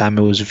point in time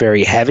it was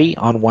very heavy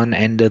on one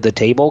end of the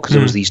table, because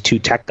it was these 2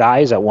 tech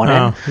guys at one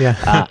end.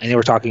 And they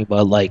were talking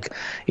about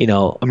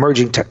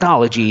emerging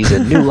technologies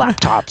and new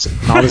laptops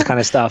and all this kind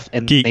of stuff.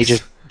 And Geeks. They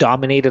just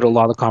dominated a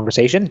lot of the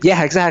conversation.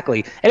 Yeah,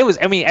 exactly. And it was,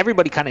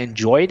 everybody kind of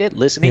enjoyed it,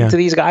 listening to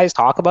these guys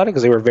talk about it,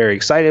 because they were very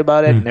excited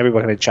about it, and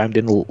everybody kind of chimed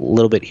in a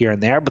little bit here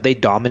and there, but they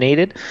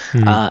dominated.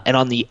 And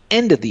on the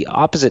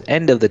opposite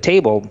end of the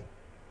table,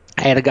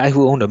 I had a guy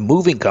who owned a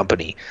moving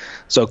company,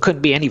 so it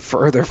couldn't be any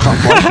further from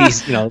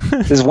these,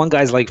 this one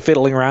guy's like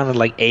fiddling around with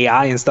like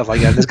AI and stuff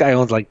like that. This guy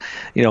owns one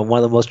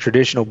of the most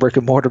traditional brick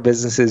and mortar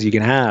businesses you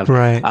can have.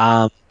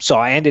 Right. So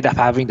I ended up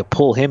having to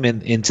pull him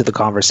into the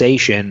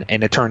conversation,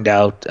 and it turned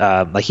out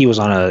like he was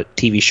on a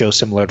TV show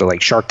similar to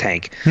like Shark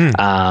Tank.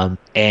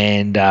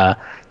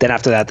 Then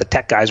after that, the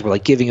tech guys were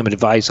like giving him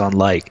advice on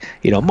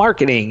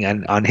marketing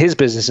and on his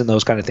business and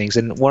those kind of things.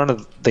 And one of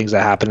the things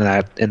that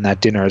happened in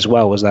that dinner as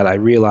well was that I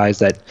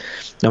realized that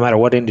no matter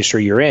what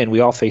industry you're in,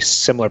 we all face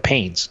similar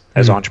pains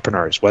as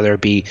entrepreneurs, whether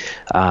it be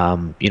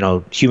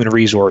human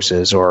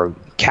resources or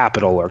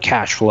capital or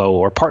cash flow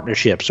or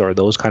partnerships or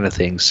those kind of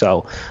things.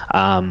 So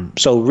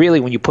really,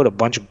 when you put a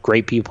bunch of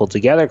great people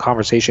together,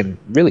 conversation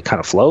really kind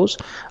of flows.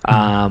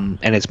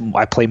 And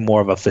I play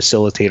more of a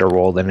facilitator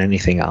role than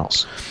anything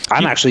else.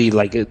 I'm actually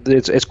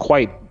it's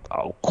quite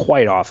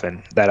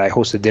often that I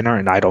host a dinner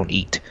and I don't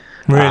eat.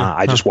 Really?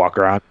 I just walk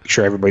around, make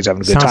sure everybody's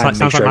having a good time.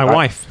 Sounds like my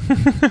wife.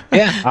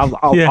 Yeah,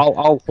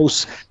 I'll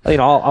host.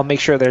 I'll make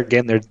sure they're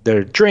getting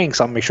their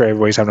drinks. I'll make sure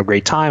everybody's having a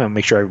great time. I'll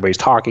make sure everybody's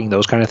talking.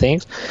 Those kind of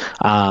things.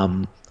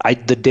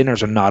 The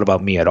dinners are not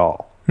about me at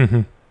all.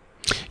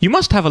 You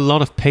must have a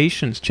lot of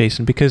patience,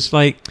 Jason, because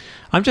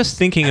I'm just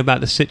thinking about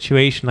the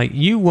situation.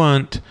 You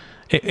weren't.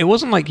 It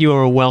wasn't like you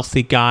were a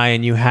wealthy guy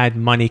and you had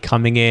money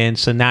coming in,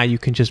 so now you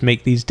can just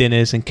make these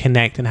dinners and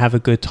connect and have a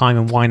good time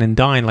and wine and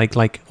dine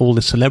like all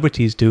the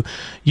celebrities do.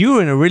 You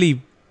were in a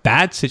really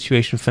bad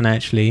situation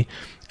financially,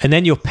 and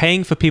then you're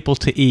paying for people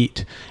to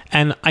eat.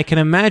 And I can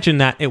imagine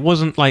that it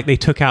wasn't like they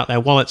took out their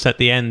wallets at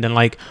the end and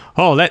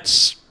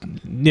let's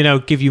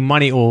give you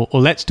money or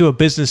let's do a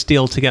business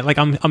deal together.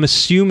 I'm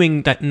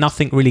assuming that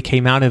nothing really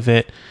came out of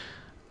it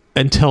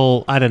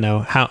until, I don't know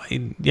how,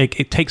 like,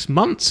 it takes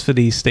months for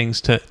these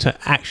things to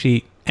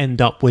actually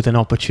end up with an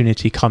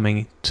opportunity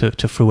coming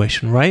to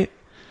fruition, right?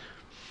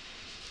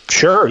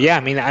 Sure. Yeah.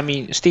 I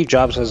mean, Steve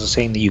Jobs has a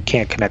saying that you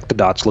can't connect the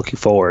dots looking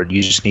forward.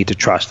 You just need to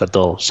trust that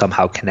they'll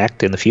somehow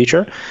connect in the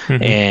future.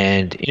 Mm-hmm.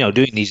 And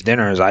doing these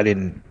dinners, I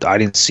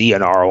didn't see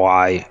an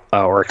ROI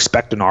or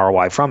expect an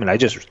ROI from it. I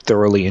just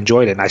thoroughly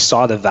enjoyed it, and I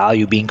saw the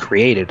value being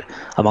created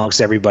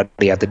amongst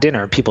everybody at the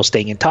dinner. People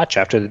staying in touch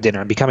after the dinner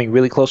and becoming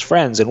really close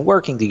friends and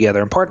working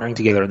together and partnering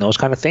together and those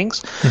kind of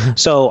things. Mm-hmm.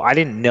 So I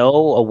didn't know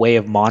a way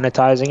of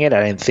monetizing it.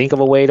 I didn't think of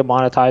a way to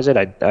monetize it.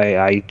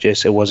 I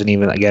just, it wasn't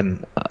even,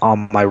 again,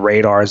 on my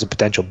radar as a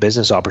potential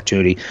business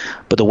opportunity.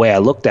 But the way I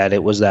looked at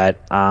it was that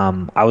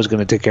I was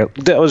going to take care.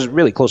 I was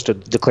really close to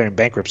declaring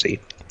bankruptcy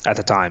at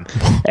the time,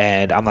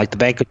 and I'm like, the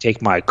bank could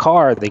take my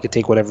car, they could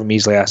take whatever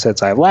measly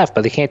assets I have left,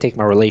 but they can't take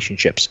my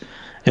relationships.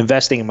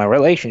 Investing in my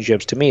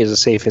relationships, to me, is the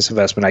safest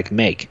investment I can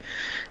make,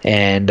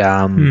 and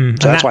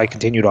so that's why I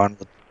continued on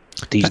with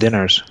these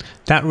dinners.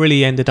 That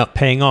really ended up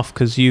paying off,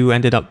 because you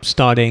ended up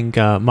starting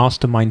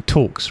Mastermind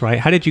Talks, right?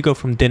 How did you go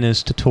from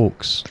dinners to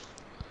talks?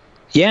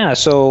 Yeah,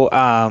 so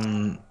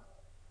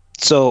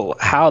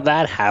how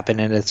that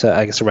happened, and it's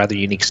I guess a rather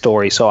unique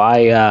story. So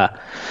I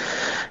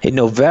in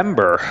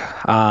December,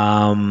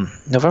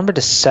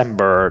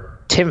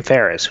 Tim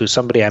Ferriss, who's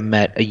somebody I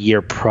met a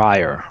year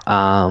prior,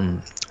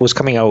 was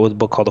coming out with a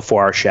book called The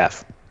 4-Hour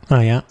Chef. Oh,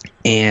 yeah.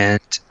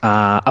 And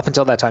up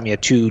until that time, he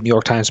had 2 New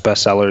York Times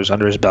bestsellers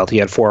under his belt. He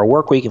had 4-Hour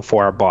Workweek and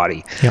 4-Hour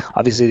Body. Yep.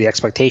 Obviously, the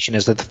expectation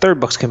is that the third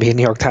book's going to be a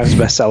New York Times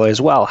bestseller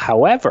as well.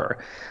 However,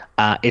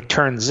 it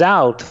turns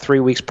out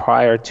 3 weeks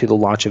prior to the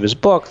launch of his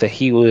book that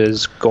he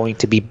was going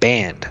to be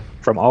banned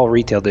from all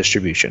retail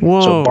distribution.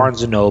 Whoa. So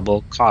Barnes &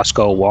 Noble,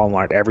 Costco,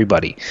 Walmart,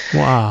 everybody.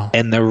 Wow.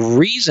 And the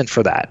reason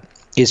for that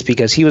is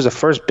because he was the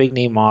first big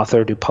name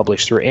author to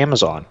publish through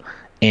Amazon.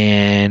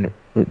 And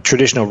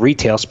traditional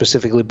retail,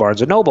 specifically Barnes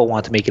 & Noble,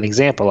 wanted to make an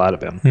example out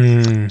of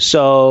him.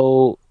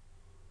 So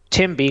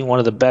Tim, being one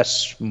of the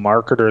best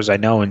marketers I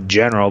know in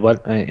general,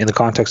 but in the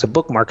context of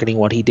book marketing,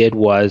 what he did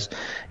was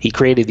he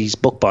created these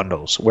book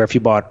bundles where if you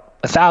bought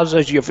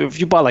 1,000, if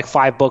you bought like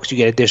 5 books, you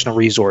get additional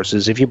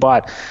resources. If you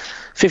bought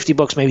 50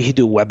 books, maybe he'd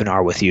do a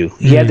webinar with you.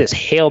 He had this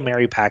Hail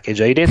Mary package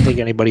that he didn't think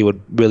anybody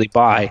would really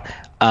buy,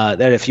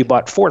 that if you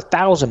bought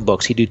 4,000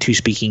 books, he'd do 2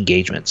 speaking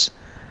engagements.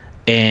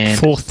 And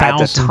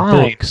 4,000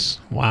 books.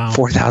 Wow.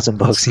 4,000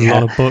 books. That's a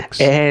lot of books.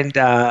 And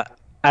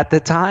at the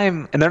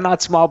time, and they're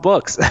not small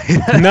books.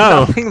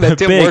 No. Nothing that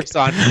Tim works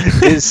on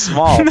is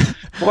small.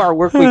 4-Hour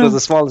Workweek was the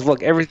smallest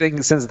book.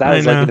 Everything since that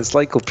is like an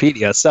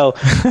encyclopedia. So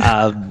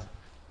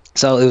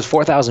so it was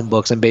 4,000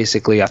 books, and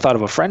basically I thought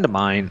of a friend of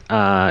mine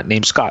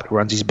named Scott, who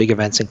runs these big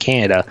events in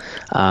Canada,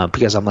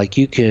 because I'm like,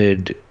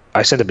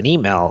 I sent him an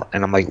email,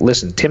 and I'm like,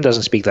 listen, Tim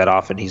doesn't speak that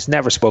often. He's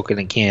never spoken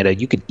in Canada.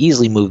 You could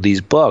easily move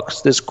these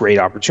books. This great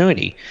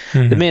opportunity.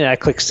 Mm-hmm. The minute I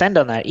clicked send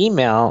on that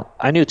email,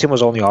 I knew Tim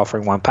was only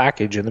offering 1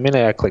 package, and the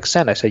minute I clicked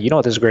send, I said, you know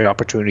what, this is a great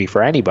opportunity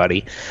for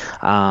anybody.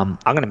 I'm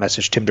going to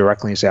message Tim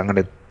directly and say, I'm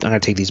going to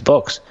take these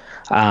books.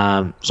 So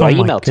I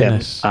emailed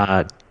Tim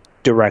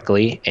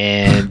directly,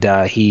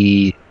 and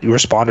he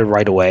responded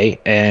right away,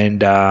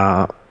 and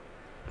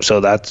so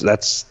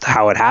that's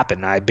how it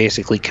happened. I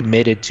basically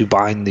committed to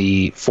buying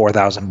the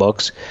 4,000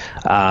 books.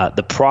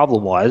 The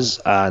problem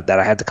was that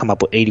I had to come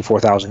up with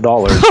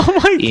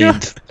 $84,000 in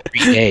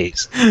 3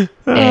 days,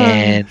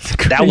 and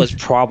that was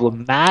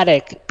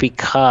problematic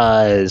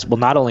because, well,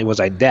 not only was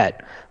I in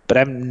debt, but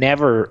I've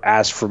never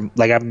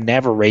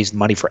raised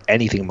money for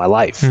anything in my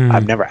life.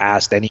 I've never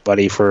asked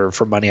anybody for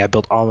money. I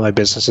built all of my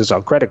businesses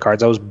on credit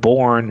cards. I was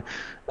born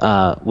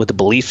with the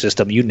belief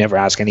system, you never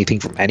ask anything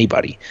from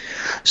anybody.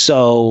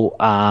 So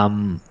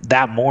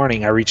that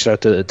morning I reached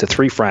out to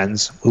 3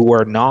 friends who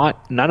were none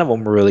of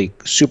them were really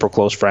super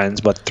close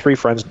friends, but 3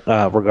 friends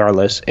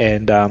regardless.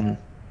 And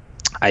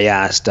I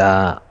asked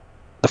the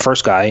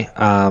first guy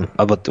I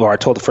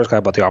told the first guy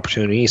about the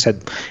opportunity. He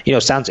said,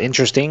 sounds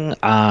interesting.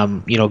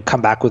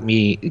 Come back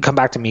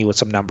to me with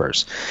some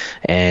numbers.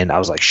 And I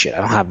was like, shit, I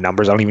don't have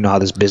numbers. I don't even know how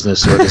this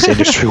business or this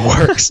industry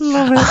works.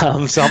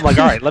 So I'm like,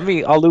 all right,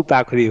 I'll loop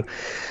back with you.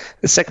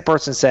 The second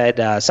person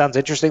said, sounds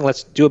interesting.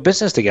 Let's do a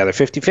business together,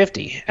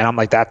 50-50. And I'm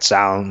like, that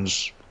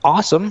sounds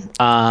awesome.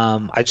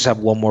 I just have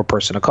one more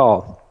person to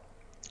call.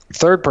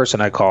 Third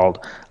person I called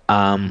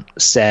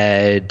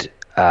said,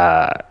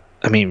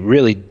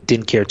 really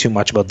didn't care too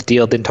much about the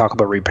deal, didn't talk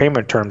about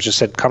repayment terms, just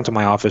said, come to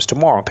my office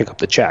tomorrow and pick up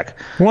the check.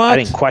 What? I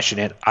didn't question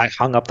it. I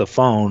hung up the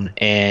phone,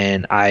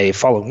 and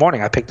following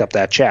morning, I picked up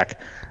that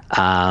check.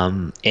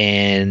 I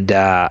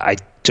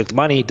took the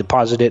money,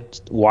 deposited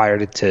it,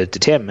 wired it to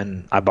Tim,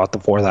 and I bought the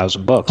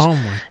 4,000 books. Oh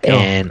my God.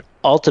 And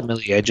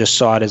ultimately, I just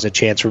saw it as a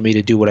chance for me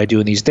to do what I do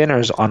in these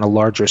dinners on a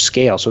larger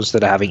scale. So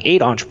instead of having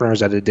 8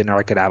 entrepreneurs at a dinner,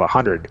 I could have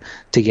 100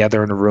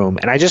 together in a room.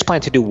 And I just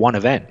planned to do one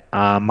event.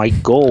 My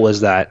goal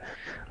was that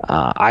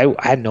I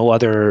had no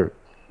other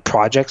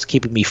projects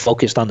keeping me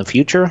focused on the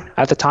future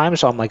at the time.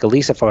 So I'm like, at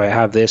least if I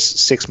have this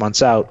 6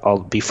 months out, I'll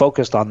be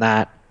focused on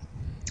that.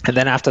 And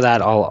then after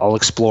that, I'll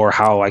explore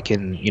how I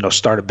can,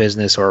 start a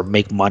business or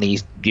make money.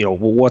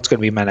 What's going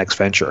to be my next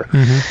venture.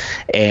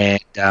 And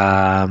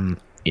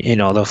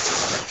the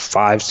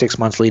 5-6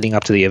 months leading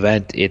up to the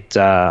event,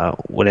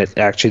 when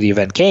the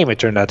event came, it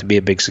turned out to be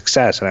a big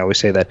success. And I always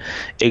say that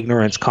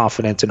ignorance,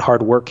 confidence, and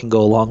hard work can go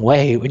a long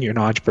way when you're an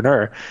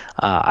entrepreneur.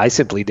 I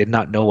simply did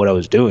not know what I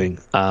was doing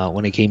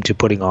when it came to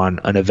putting on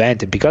an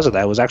event, and because of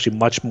that, it was actually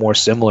much more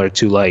similar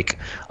to like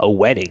a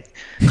wedding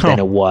than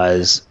it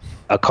was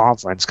a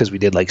conference, because we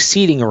did like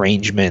seating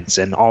arrangements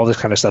and all this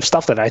kind of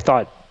stuff that I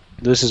thought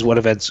this is what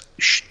events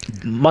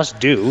must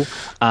do.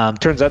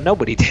 Turns out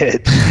nobody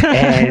did.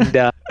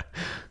 And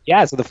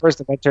so the first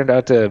event turned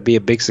out to be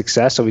a big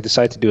success. So we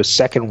decided to do a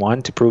second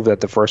one to prove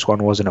that the first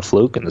one wasn't a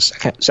fluke, and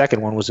the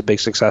second one was a big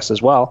success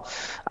as well.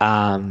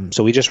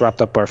 So we just wrapped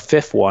up our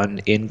fifth one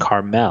in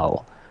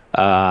Carmel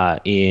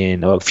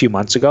in a few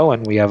months ago,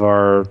 and we have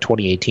our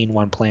 2018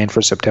 one planned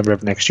for September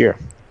of next year.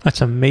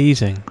 That's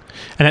amazing.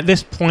 And at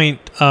this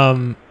point,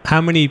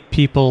 how many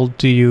people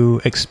do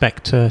you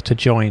expect to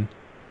join?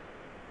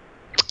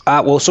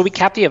 So we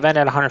capped the event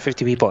at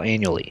 150 people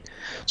annually.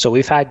 So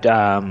we've had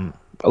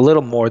a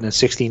little more than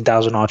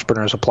 16,000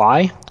 entrepreneurs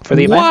apply for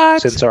the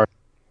event since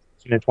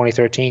in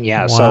 2013.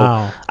 Yeah.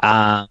 Wow.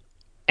 So,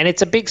 and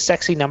it's a big,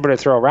 sexy number to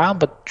throw around,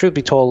 but truth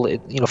be told,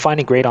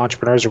 finding great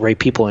entrepreneurs or great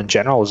people in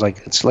general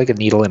it's like a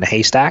needle in a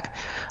haystack.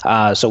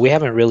 So we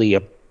haven't really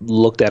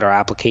looked at our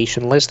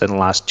application list in the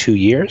last 2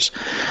 years.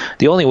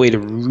 The only way to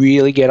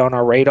really get on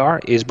our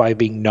radar is by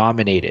being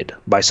nominated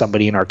by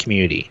somebody in our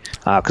community,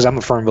 because I'm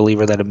a firm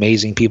believer that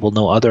amazing people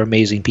know other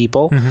amazing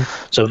people.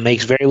 So it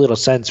makes very little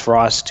sense for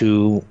us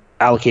to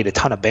allocate a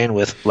ton of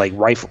bandwidth like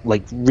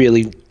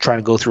really trying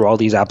to go through all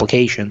these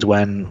applications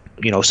when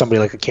somebody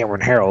like a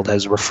Cameron Herold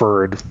has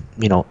referred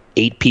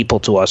 8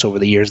 people to us over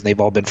the years, and they've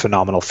all been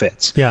phenomenal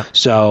fits.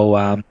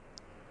 So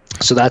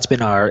that's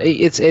been our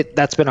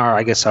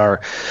I guess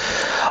our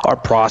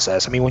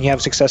process. I mean, when you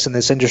have success in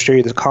this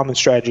industry, the common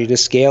strategy to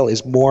scale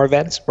is more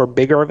events or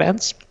bigger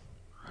events.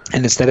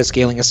 And instead of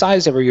scaling a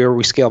size every year,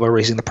 we scale by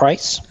raising the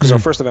price. Because our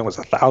first event was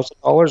 $1,000.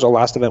 Our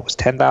last event was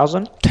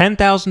 $10,000.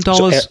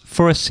 $10,000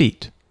 for a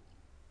seat.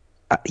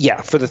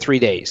 For the 3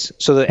 days.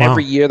 So that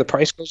every year the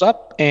price goes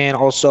up, and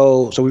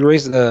also so we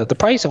raise the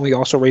price, and we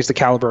also raise the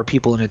caliber of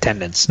people in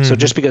attendance. So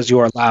just because you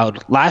were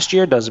allowed last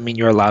year doesn't mean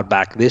you're allowed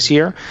back this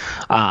year,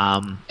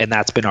 and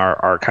that's been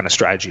our kind of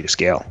strategy to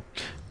scale.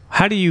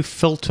 How do you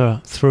filter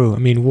through? I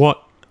mean,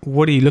 what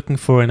are you looking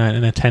for in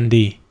an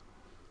attendee?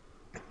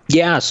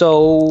 Yeah,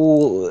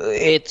 so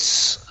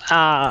it's.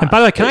 And by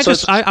the way,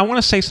 I want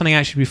to say something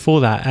actually before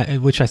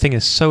that, which I think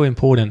is so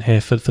important here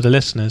for the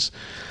listeners.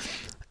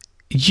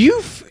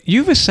 You've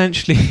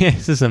essentially,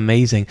 this is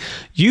amazing,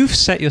 you've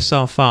set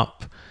yourself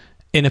up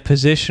in a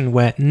position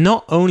where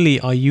not only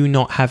are you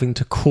not having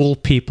to call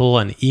people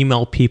and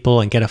email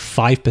people and get a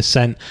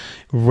 5%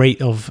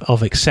 rate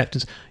of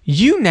acceptance,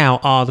 you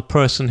now are the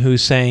person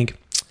who's saying,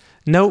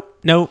 no,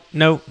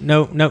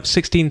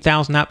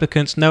 16,000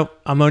 applicants, no,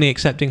 I'm only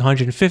accepting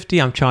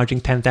 150, I'm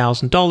charging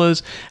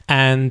 $10,000,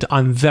 and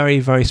I'm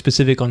very, very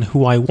specific on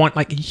who I want.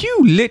 Like,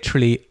 you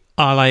literally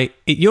are like,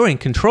 you're in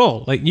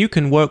control. Like, you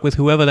can work with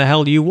whoever the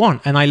hell you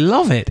want, and I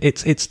love it.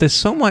 There's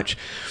so much.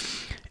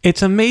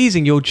 It's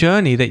amazing your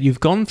journey that you've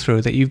gone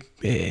through. Do you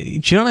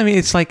know what I mean?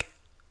 It's like,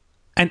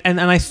 and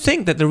I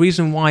think that the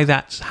reason why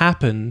that's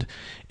happened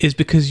is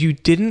because you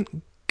didn't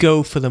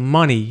go for the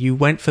money, you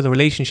went for the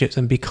relationships,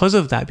 and because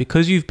of that,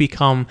 because you've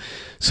become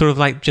sort of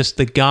like just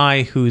the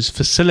guy who's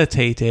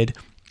facilitated,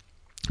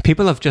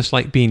 people have just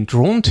like been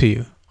drawn to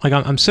you. Like,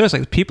 I'm serious.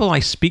 Like, the people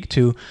I speak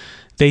to,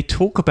 they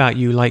talk about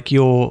you like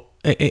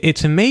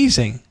it's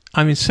amazing.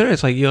 I mean,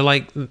 serious, like, you're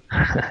like,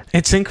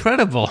 it's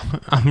incredible.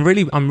 I'm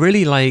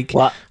really like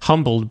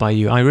humbled by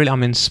you.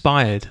 I'm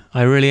inspired.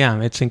 I really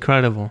am. It's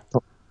incredible.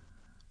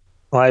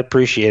 Well, I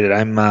appreciate it.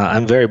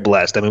 I'm very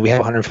blessed. I mean, we have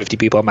 150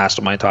 people at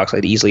Mastermind Talks.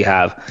 I'd easily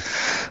have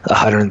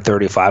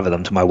 135 of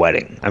them to my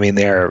wedding. I mean,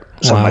 they're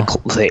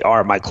they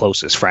are my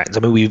closest friends. I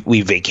mean,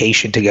 we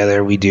vacation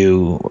together. We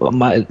do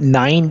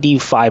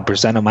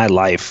 95% of my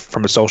life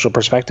from a social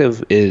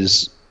perspective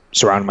is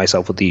surrounding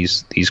myself with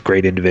these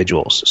great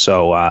individuals.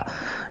 So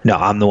no,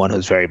 I'm the one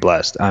who's very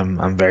blessed.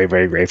 I'm very,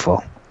 very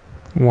grateful.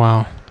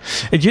 Wow.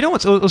 And you know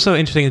what's also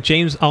interesting?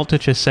 James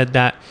Altucher said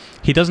that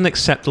he doesn't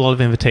accept a lot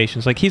of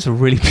invitations. Like, he's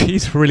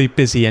really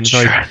busy and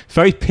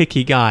very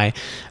picky guy.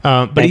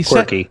 But and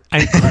quirky.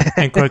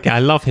 And quirky. I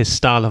love his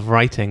style of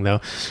writing, though.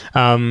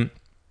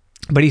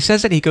 But he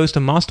says that he goes to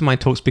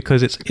Mastermind Talks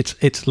because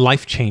it's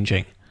life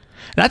changing.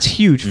 That's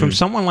huge from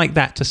someone like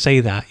that to say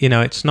that. You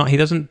know, it's not. He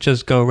doesn't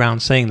just go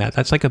around saying that.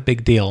 That's like a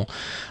big deal.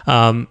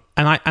 And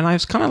I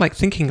was kind of like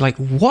thinking, like,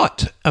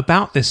 what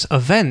about this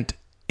event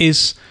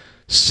is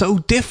so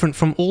different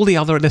from all the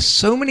other. There's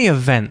so many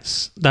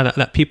events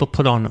that people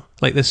put on.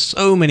 Like, there's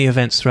so many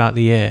events throughout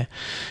the year,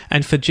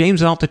 and for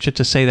James Altucher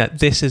to say that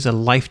this is a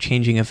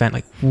life-changing event,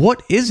 like,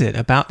 what is it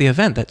about the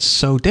event that's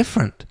so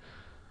different?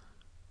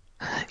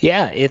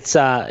 Yeah, it's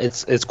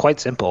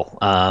quite simple.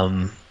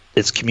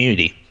 It's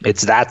community.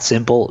 It's that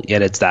simple,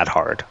 yet it's that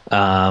hard.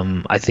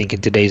 I think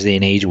in today's day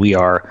and age,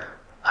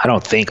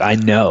 I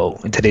know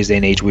in today's day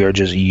and age, we are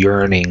just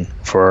yearning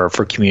for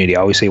community.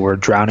 I always say we're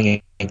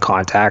drowning in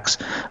contacts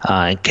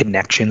and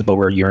connections, but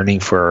we're yearning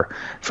for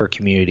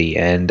community.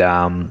 And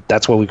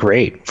that's what we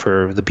create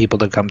for the people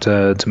that come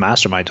to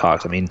Mastermind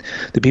Talks. I mean,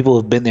 the people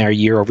who've been there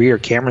year over year.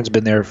 Cameron's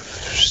been there.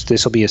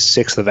 This will be his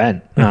 6th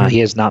event. He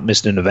has not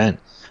missed an event.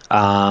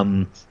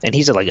 And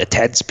he's like a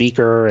TED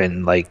speaker,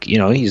 and like, you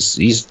know, he's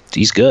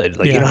good.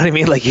 Like, you know what I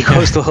mean? Like, he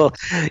goes to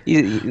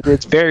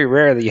it's very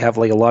rare that you have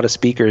like a lot of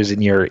speakers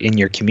in your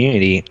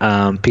community,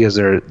 because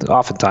they're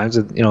oftentimes,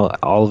 you know,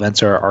 all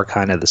events are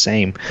kind of the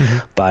same.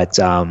 But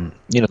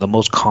you know, the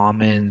most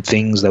common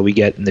things that we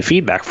get in the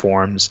feedback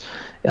forums,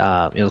 you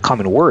know, the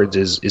common words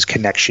is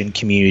connection,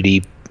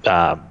 community,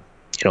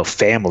 you know,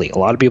 family. A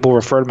lot of people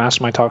refer to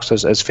Mastermind Talks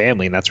as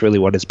family, and that's really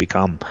what it's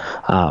become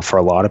for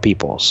a lot of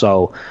people.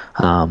 So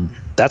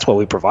that's what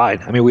we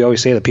provide. I mean, we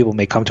always say that people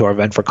may come to our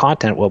event for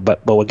content,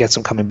 but what gets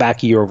them coming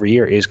back year over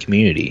year is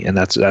community, and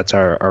that's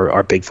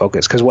our big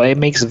focus. Because it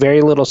makes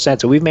very little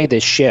sense. And we've made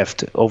this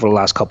shift over the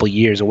last couple of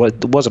years. It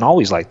wasn't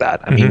always like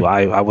that. I mean,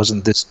 I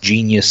wasn't this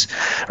genius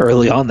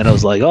early on that I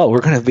was like, oh,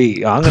 I'm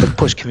going to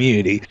push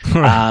community.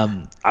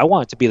 I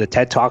wanted to be the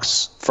TED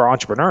Talks for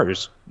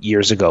entrepreneurs.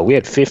 Years ago, we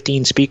had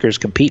 15 speakers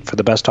compete for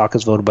the best talk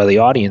as voted by the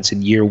audience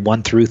in year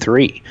 1 through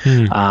 3.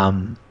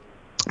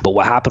 But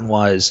what happened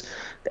was,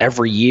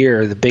 every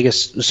year the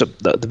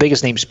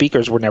biggest name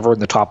speakers were never in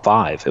the top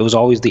 5. It was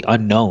always the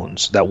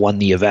unknowns that won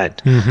the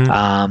event.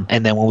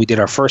 And then when we did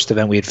our first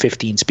event, we had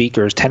 15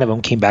 speakers. 10 of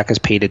them came back as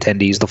paid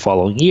attendees the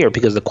following year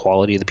because of the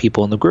quality of the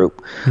people in the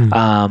group.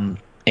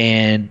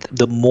 And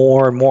the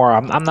more and more,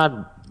 I'm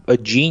not a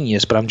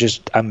genius, but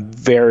I'm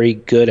very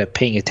good at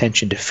paying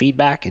attention to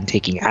feedback and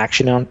taking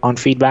action on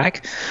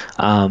feedback.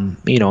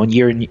 You know, and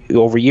year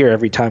over year,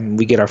 every time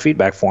we get our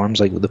feedback forms,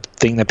 like, the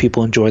thing that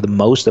people enjoy the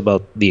most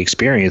about the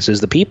experience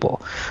is the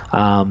people.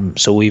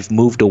 So we've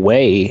moved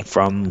away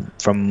from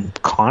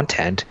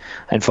content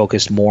and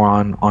focused more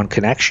on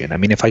connection. I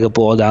mean, if I could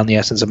boil down the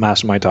essence of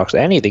Mastermind Talks to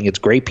anything, it's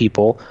great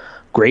people,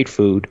 great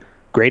food,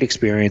 great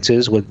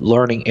experiences with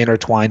learning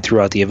intertwined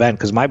throughout the event.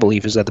 Because my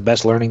belief is that the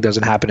best learning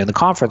doesn't happen in the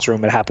conference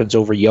room. It happens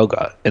over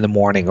yoga in the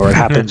morning, or it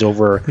happens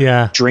over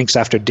drinks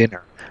after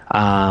dinner,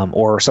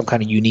 or some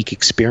kind of unique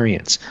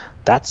experience.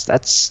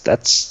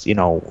 That's you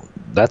know,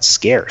 that's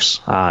scarce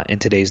in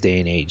today's day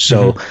and age.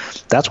 So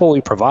that's what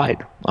we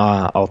provide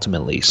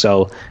ultimately.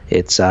 So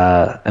it's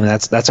I mean,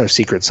 that's our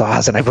secret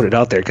sauce, and I put it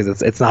out there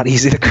because it's not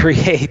easy to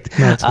create.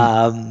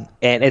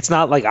 And it's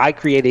not like I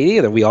created it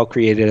either. We all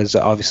created it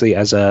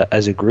as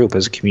a group,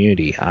 as a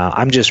community.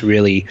 I'm just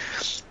really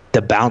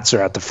the bouncer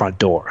at the front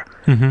door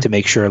to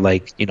make sure,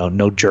 like, you know,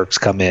 no jerks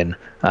come in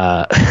who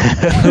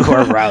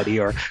are rowdy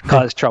or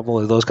cause trouble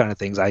or those kind of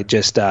things. I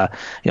just, you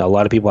know, a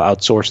lot of people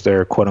outsource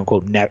their quote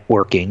unquote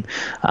networking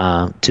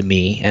to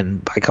me,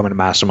 and by coming to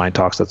Mastermind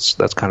Talks,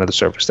 that's kind of the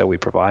service that we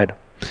provide.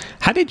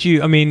 How did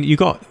you? I mean,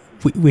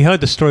 we heard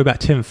the story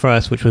about Tim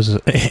first, which was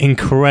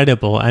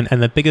incredible,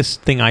 and the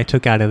biggest thing I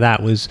took out of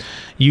that was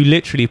you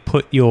literally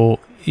put your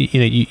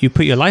you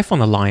put your life on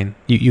the line.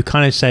 You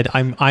kind of said,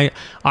 I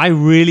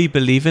really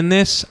believe in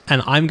this,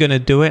 and I'm going to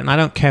do it, and I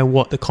don't care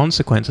what the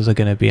consequences are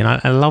going to be. And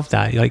I love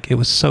that. Like, it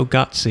was so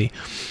gutsy.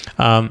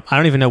 I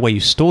don't even know where you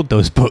stored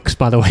those books,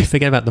 by the way.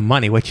 Forget about the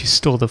money. Where'd you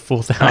store the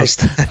 4,000? I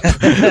still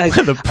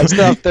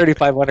have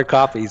 3,500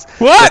 copies.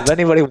 What? So if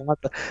anybody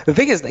wants the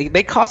thing is,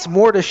 they cost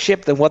more to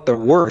ship than what they're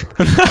worth,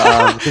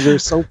 because they're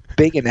so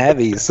big and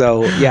heavy.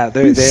 So yeah,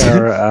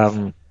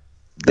 they're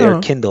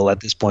Kindle at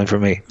this point for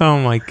me. Oh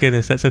my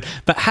goodness, that's it.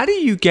 But how do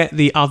you get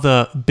the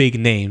other big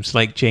names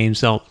like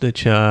James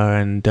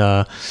Altucher and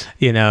Guy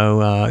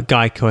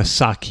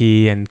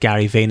Kawasaki and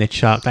Gary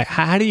Vaynerchuk? Like,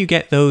 how do you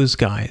get those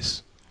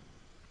guys?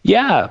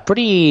 Yeah,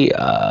 pretty.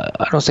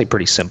 I don't say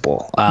pretty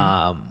simple.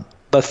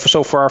 But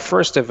for our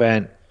first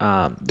event,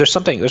 there's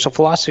a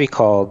philosophy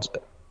called.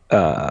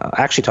 I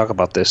actually talk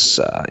about this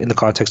in the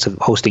context of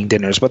hosting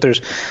dinners, but there's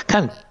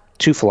kind of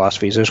two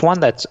philosophies. There's one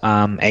that's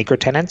anchor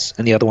tenants,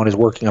 and the other one is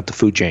working up the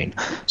food chain.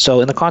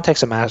 So in the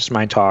context of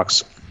Mastermind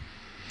Talks,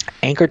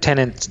 anchor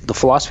tenants, the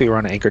philosophy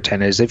around anchor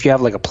tenant is if you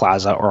have like a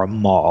plaza or a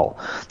mall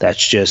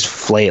that's just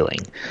flailing,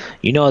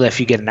 you know that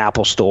if you get an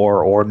Apple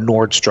Store or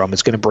Nordstrom,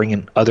 it's going to bring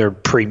in other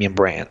premium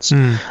brands.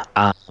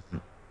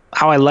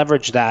 How I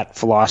leverage that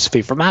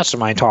philosophy for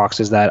Mastermind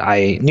Talks is that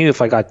I knew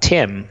if I got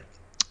Tim,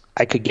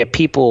 I could get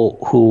people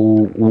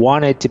who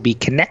wanted to be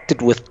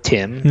connected with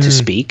Tim to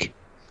speak,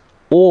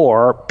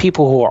 or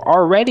people who are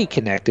already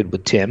connected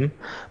with Tim,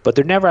 but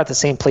they're never at the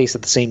same place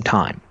at the same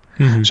time.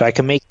 So I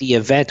can make the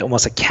event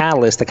almost a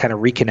catalyst to kind of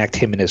reconnect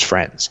him and his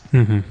friends.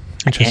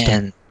 Interesting.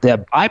 And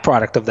the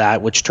byproduct of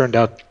that, which turned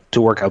out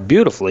to work out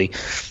beautifully,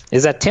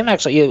 is that Tim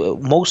actually,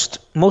 most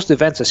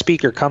events, a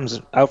speaker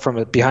comes out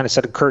from behind a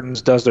set of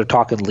curtains, does their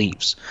talk, and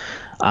leaves.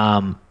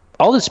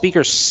 All the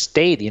speakers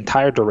stayed the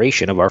entire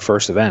duration of our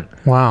first event.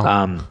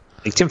 Wow.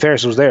 Like Tim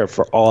Ferriss was there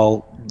for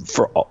all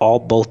for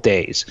both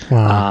days.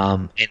 Wow.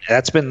 And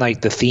that's been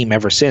like the theme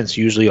ever since.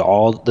 Usually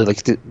all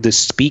the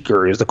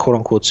speakers, the quote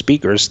unquote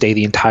speakers, stay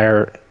the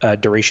entire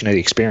duration of the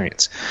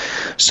experience.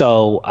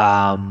 So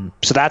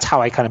so that's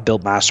how I kind of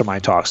built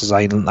Mastermind Talks. Is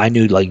I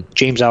knew like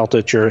James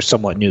Altucher,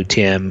 somewhat knew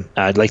Tim.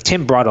 Like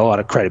Tim brought a lot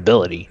of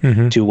credibility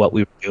to what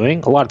we were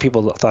doing. A lot of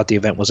people thought the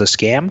event was a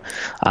scam.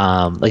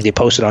 Like they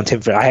posted on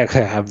Tim. I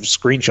have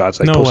screenshots.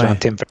 Like posted on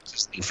Tim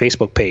Ferriss's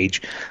Facebook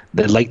page.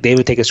 That like they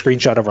would take a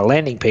screenshot of our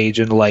landing page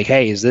and like,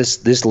 hey, is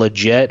this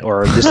legit,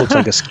 or this looks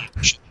like a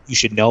scam? You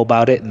should know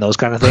about it, and those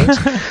kind of things.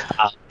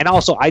 And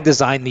also, I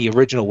designed the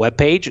original web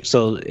page,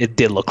 so it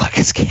did look like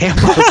a scam.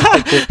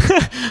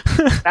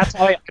 That's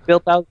how I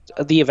built out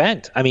the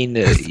event. I mean,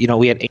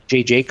 we had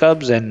AJ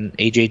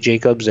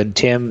Jacobs and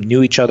Tim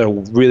knew each other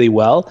really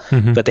well,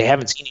 but they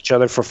haven't seen each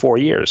other for 4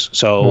 years.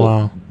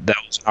 So that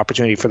was an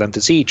opportunity for them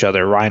to see each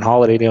other. Ryan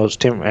Holiday knows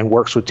Tim and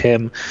works with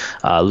Tim.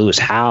 Lewis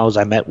Howes,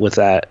 I met with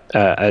at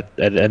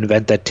an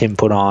event that Tim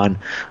put on.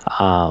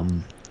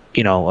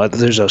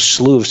 There's a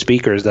slew of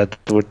speakers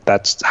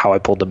that's how I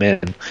pulled them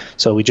in.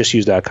 So we just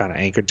use that kind of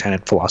anchor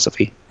tenant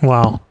philosophy.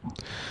 Wow.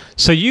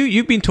 So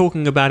you've been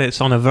talking about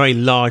it on a very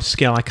large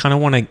scale. I kind of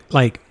want to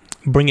like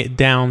bring it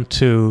down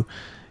to,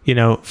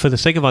 for the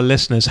sake of our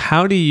listeners,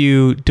 how do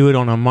you do it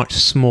on a much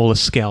smaller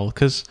scale?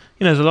 Because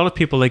there's a lot of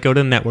people, they go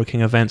to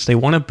networking events, they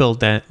want to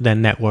build their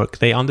network,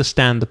 they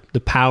understand the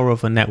power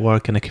of a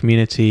network and a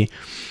community.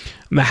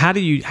 What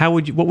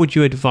would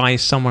you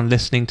advise someone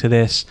listening to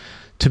this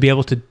to be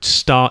able to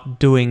start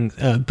building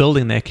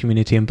their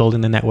community and building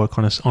the network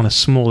on a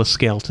smaller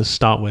scale to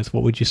start with?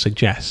 What would you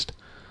suggest?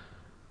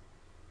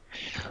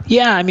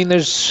 Yeah, I mean,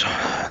 there's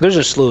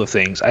a slew of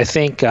things. I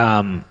think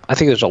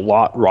there's a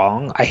lot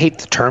wrong. I hate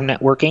the term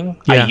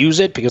networking. Yeah. I use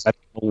it because I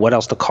don't know what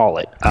else to call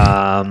it.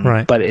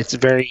 Right. But it's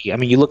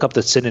you look up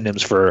the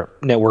synonyms for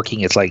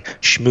networking. It's like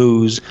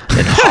schmooze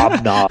and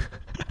hobnob.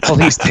 All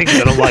these things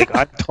that I'm like,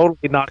 I'm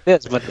totally not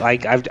this, but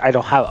like I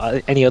don't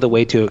have any other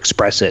way to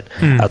express it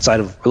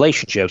outside of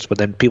relationships. But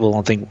then people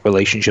don't think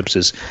relationships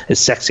is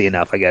sexy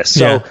enough, I guess.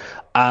 So,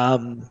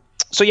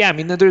 So yeah, I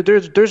mean,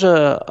 there's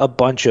a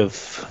bunch of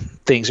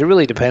things. It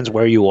really depends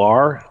where you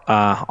are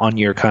on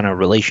your kind of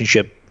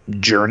relationship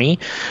journey.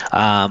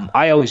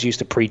 I always used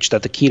to preach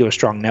that the key to a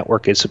strong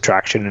network is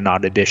subtraction and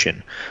not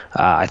addition.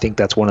 I think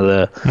that's one of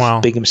the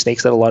big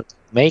mistakes that a lot of people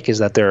make, is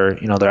that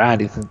they're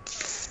adding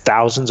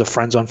thousands of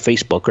friends on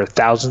Facebook or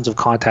thousands of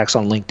contacts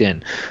on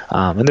LinkedIn.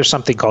 And there's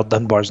something called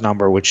Dunbar's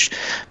number, which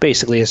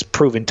basically has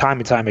proven time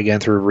and time again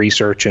through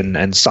research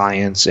and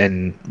science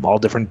and all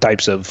different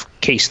types of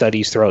case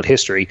studies throughout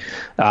history,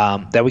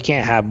 that we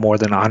can't have more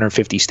than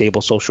 150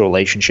 stable social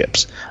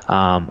relationships.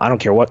 I don't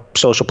care what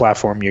social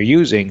platform you're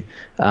using.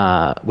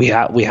 We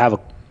have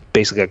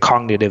basically a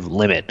cognitive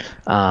limit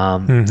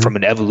from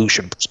an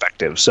evolution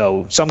perspective.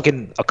 So some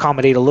can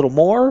accommodate a little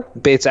more,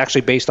 but it's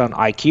actually based on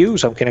IQ.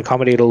 Some can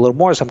accommodate a little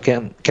more, some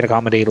can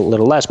accommodate a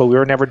little less, but we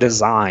were never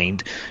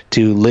designed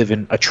to live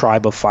in a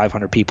tribe of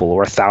 500 people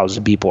or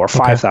 1,000 people or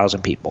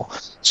 5,000 people.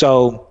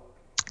 So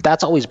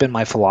that's always been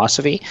my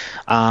philosophy.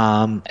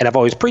 And I've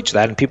always preached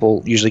that, and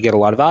people usually get a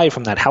lot of value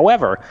from that.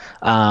 However,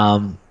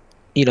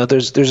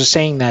 there's a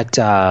saying that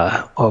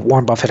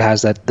Warren Buffett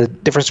has, that the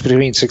difference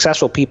between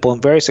successful people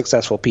and very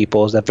successful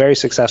people is that very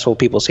successful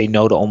people say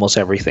no to almost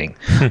everything.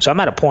 So I'm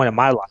at a point in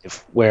my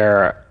life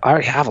where I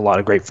already have a lot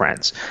of great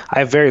friends. I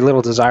have very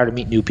little desire to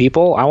meet new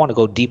people. I want to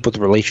go deep with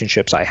the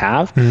relationships I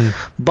have.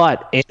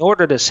 But in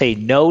order to say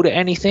no to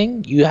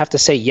anything, you have to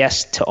say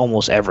yes to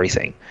almost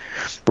everything,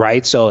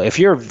 right? So if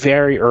you're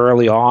very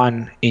early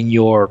on in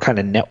your kind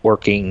of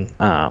networking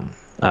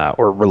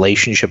or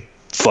relationship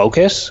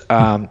focus,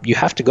 you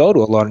have to go to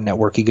a lot of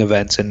networking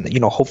events, and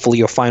hopefully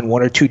you'll find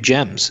one or two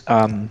gems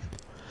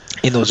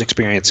in those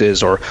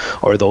experiences or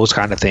those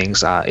kind of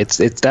things.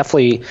 It's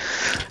definitely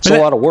a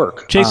lot of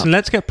work. Jason,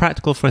 let's get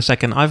practical for a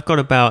second. I've got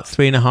about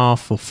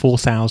 3,500 or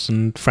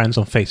 4,000 friends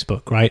on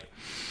Facebook, right?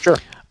 Sure.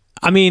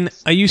 I mean,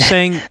 are you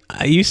saying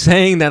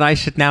that I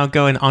should now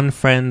go and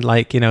unfriend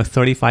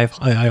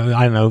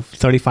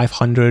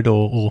 3,500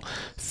 or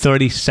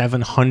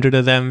 3,700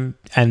 of them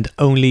and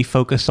only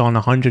focus on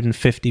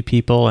 150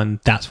 people, and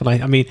that's what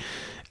I mean?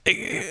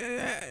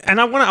 And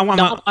I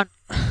want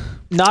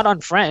not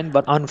unfriend,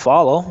 but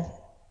unfollow.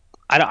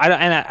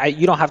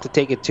 You don't have to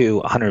take it to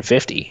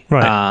 150.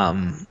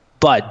 Right.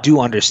 But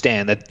do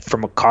understand that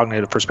from a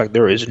cognitive perspective,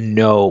 there is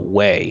no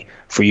way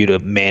for you to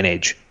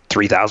manage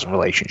 3,000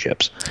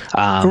 relationships.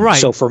 Right.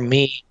 So for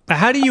me, but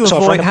how do you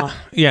avoid?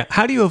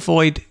 How do you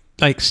avoid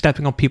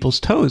stepping on people's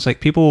toes?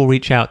 Like, people will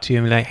reach out to you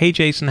and be like, "Hey,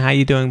 Jason, how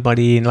you doing,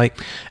 buddy?"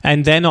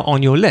 And they're not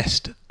on your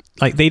list.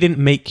 Like, they didn't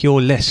make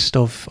your list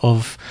of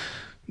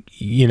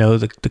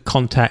the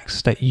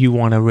contacts that you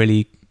want to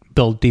really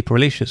build deeper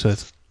relationships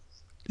with.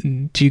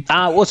 Do you?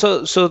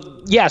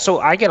 So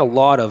I get a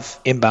lot of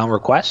inbound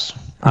requests.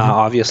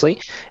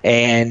 Obviously.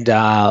 And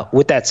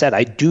with that said,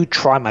 I do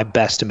try my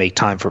best to make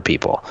time for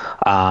people.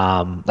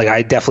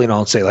 I definitely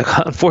don't say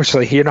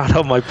unfortunately, you're not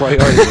on my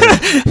priority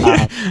list.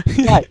 But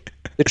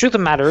the truth of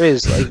the matter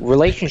is,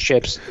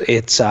 relationships,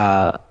 it's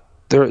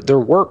they're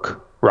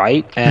work,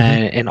 right?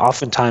 And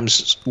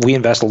oftentimes we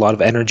invest a lot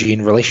of energy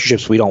in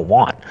relationships we don't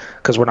want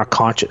because we're not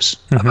conscious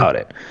about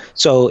it.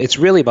 So it's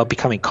really about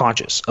becoming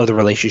conscious of the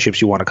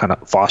relationships you want to kind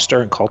of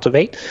foster and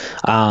cultivate.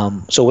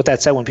 So with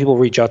that said, when people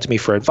reach out to me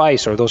for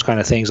advice or those kind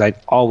of things, I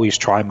always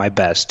try my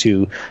best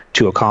to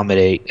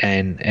accommodate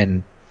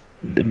and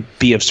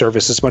be of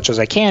service as much as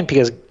I can,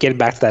 because getting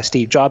back to that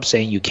Steve Jobs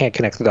saying, you can't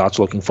connect the dots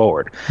looking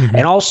forward.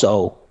 And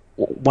also,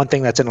 one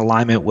thing that's in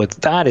alignment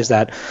with that is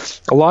that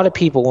a lot of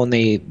people, when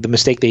the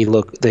mistake they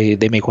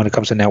make when it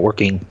comes to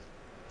networking,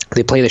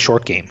 they play the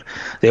short game.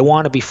 They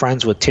want to be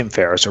friends with Tim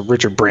Ferriss or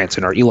Richard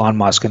Branson or Elon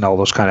Musk and all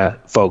those kind of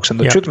folks. And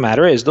the truth of the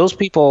matter is, those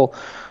people,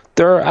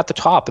 they're at the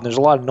top, and there's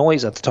a lot of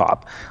noise at the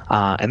top,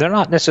 and they're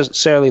not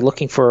necessarily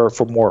looking for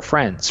more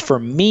friends. For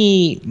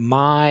me,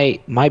 my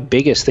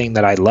biggest thing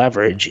that I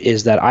leverage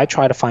is that I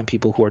try to find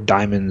people who are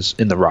diamonds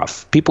in the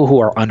rough, people who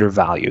are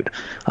undervalued.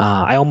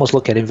 I almost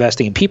look at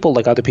investing in people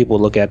like other people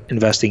look at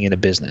investing in a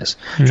business.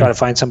 Try to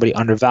find somebody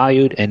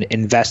undervalued and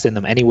invest in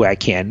them any way I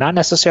can, not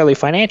necessarily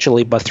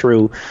financially, but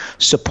through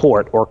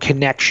support or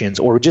connections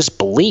or just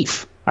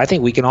belief. I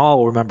think we can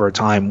all remember a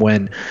time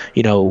when,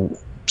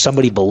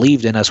 somebody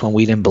believed in us when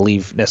we didn't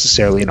believe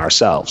necessarily in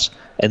ourselves,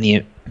 and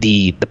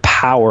the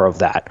power of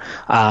that.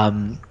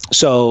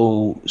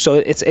 So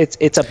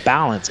it's a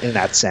balance in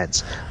that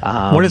sense.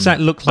 What does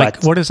that look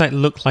like? What does that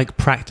look like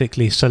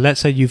practically? So let's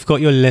say you've got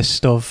your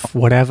list of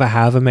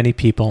however many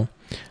people.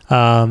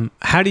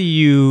 How do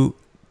you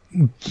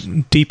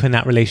deepen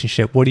that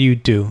relationship? What do you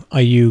do?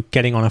 Are you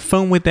getting on a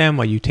phone with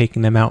them? Are you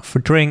taking them out for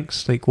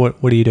drinks? Like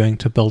what are you doing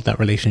to build that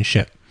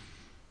relationship?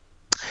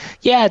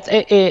 Yeah,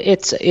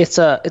 it's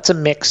a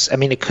mix. I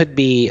mean, it could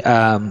be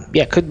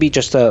it could be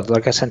just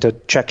like I sent a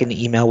check-in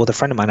email with a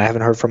friend of mine. I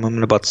haven't heard from him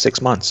in about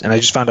 6 months, and I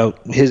just found out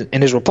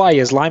in his reply he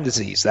has Lyme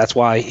disease. That's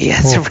why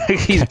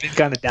he's been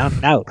kind of down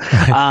and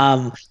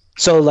out.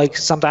 So like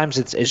sometimes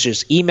it's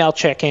just email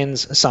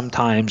check-ins.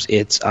 Sometimes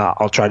it's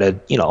I'll try to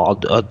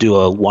I'll do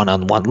a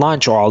one-on-one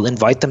lunch, or I'll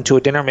invite them to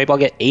a dinner. Maybe I'll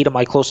get 8 of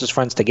my closest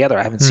friends together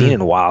I haven't seen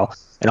in a while,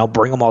 and I'll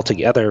bring them all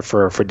together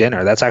for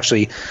dinner. That's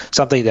actually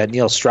something that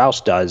Neil Strauss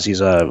does.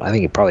 He's I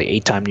think probably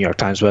 8-time New York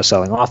Times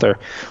bestselling author.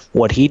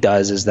 What he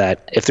does is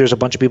that if there's a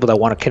bunch of people that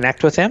want to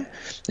connect with him,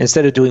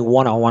 instead of doing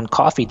one-on-one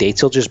coffee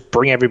dates, he'll just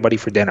bring everybody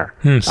for dinner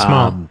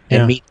and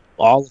meet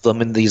all of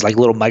them in these like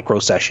little micro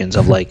sessions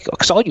of like,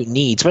 because all you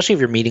need, especially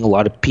if you're meeting a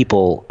lot of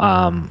people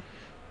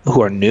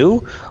who are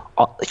new,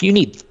 you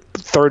need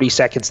 30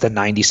 seconds to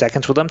 90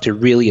 seconds with them to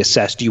really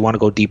assess, do you want to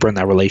go deeper in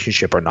that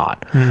relationship or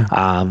not?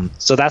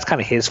 So that's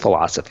kind of his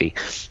philosophy.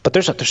 But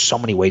there's so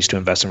many ways to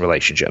invest in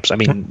relationships. I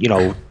mean,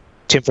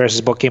 Tim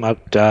Ferriss's book came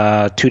out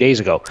 2 days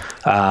ago.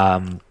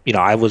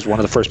 I was one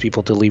of the first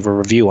people to leave a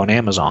review on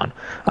Amazon.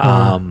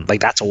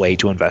 Like that's a way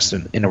to invest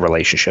in a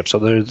relationship. So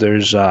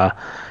there's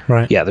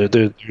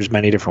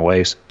many different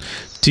ways.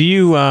 Do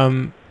you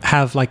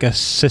have like a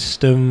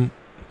system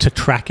to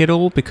track it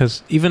all?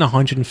 Because even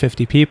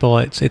 150 people,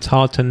 it's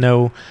hard to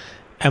know,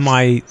 am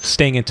I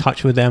staying in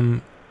touch with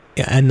them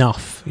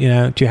enough? Do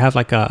you have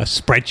like a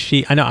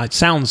spreadsheet? I know it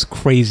sounds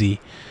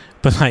crazy,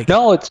 but like,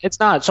 no, it's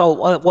not.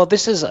 So well,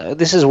 this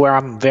is where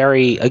I'm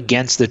very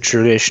against the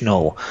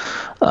traditional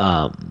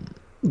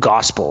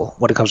gospel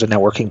when it comes to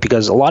networking,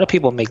 because a lot of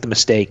people make the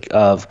mistake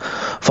of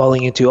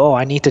falling into,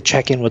 I need to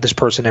check in with this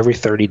person every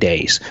 30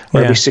 days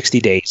or every 60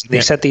 days. And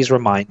they set these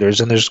reminders,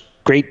 and there's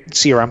great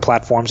CRM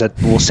platforms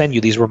that will send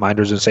you these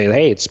reminders and say,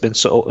 hey, it's been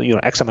so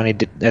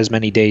as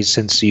many days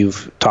since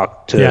you've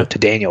talked to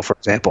Daniel, for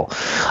example.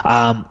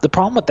 The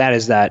problem with that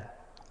is that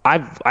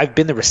I've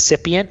been the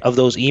recipient of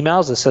those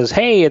emails that says,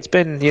 hey, it's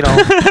been been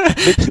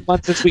 2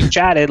 months since we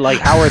chatted, like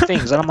how are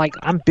things? And I'm like,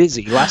 I'm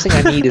busy. The last thing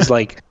I need is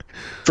like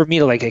for me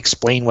to like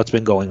explain what's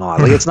been going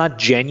on. Like it's not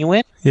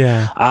genuine.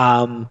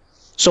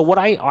 So what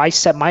I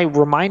set my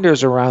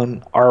reminders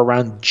around are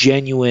around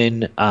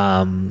genuine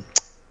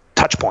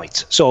touch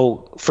points.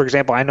 So for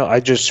example, I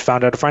just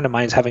found out a friend of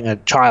mine is having a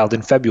child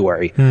in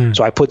February.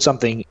 So I put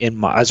something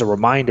as a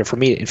reminder for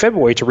me in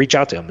February to reach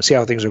out to him and see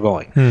how things are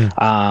going.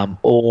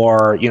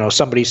 Or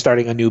somebody's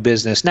starting a new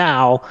business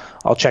now,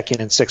 I'll check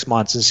in 6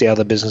 months and see how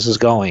the business is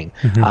going.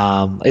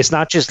 It's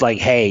not just like,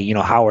 hey,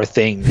 how are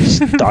things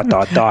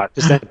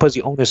because then it puts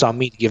the onus on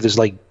me to give this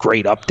like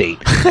great update,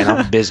 and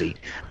I'm busy.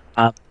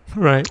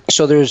 Right.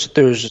 So there's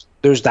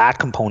that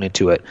component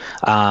to it,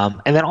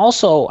 and then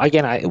also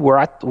again,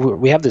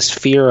 we have this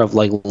fear of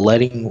like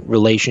letting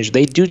relationships.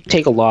 They do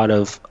take a lot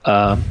of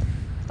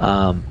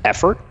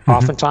effort,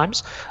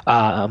 oftentimes,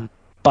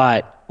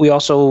 but we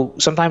also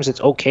sometimes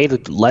it's okay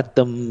to let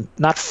them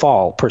not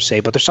fall per se,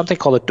 but there's something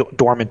called a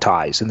dormant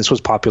ties, and this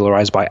was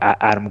popularized by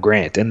Adam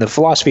Grant. And the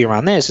philosophy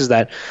around this is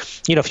that,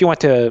 if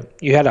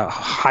you had a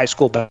high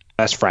school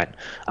best friend,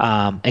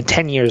 and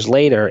 10 years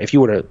later, if you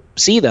were to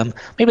see them,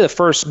 maybe the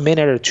first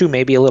minute or two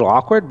may be a little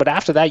awkward, but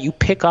after that, you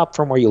pick up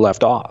from where you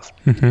left off,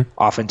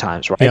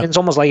 oftentimes, right? And it's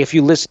almost like if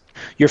you listen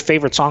your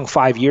favorite song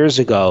 5 years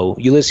ago,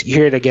 you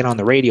hear it again on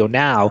the radio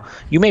now,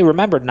 you may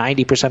remember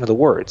 90% of the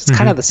words. It's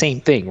kind of the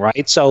same thing,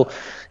 right? So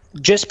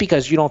just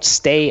because you don't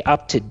stay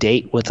up to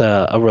date with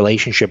a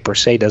relationship per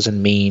se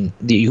doesn't mean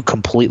that you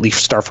completely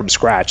start from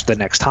scratch the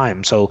next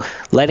time. So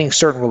letting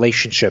certain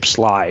relationships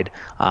slide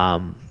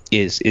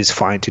is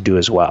fine to do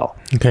as well.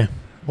 Okay.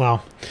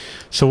 Wow.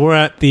 So we're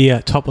at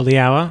the top of the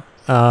hour.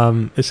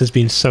 This has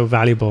been so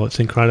valuable. It's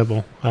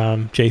incredible.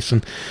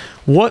 Jason,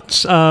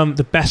 what's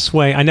the best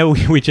way? I know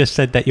we just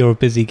said that you're a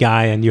busy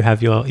guy and you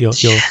have your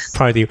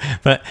priority,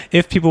 but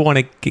if people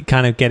want to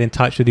kind of get in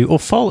touch with you or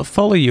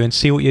follow you and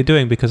see what you're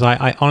doing, because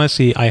I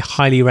honestly, I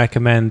highly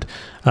recommend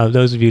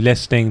those of you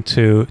listening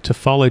to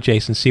follow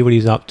Jason, see what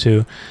he's up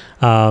to.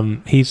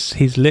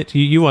 He's lit.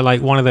 You are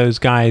like one of those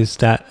guys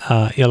that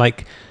you're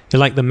like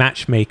the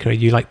matchmaker.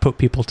 You like put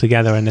people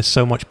together, and there's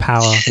so much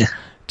power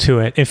to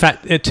it. In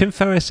fact, Tim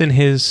Ferriss, in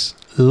his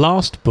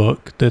last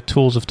book, The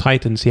Tools of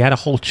Titans, he had a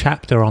whole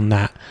chapter on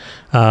that.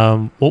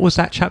 What was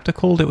that chapter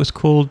called? It was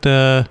called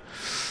I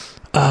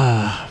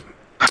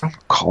don't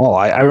recall.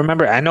 I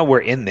remember. I know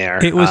we're in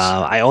there. It was.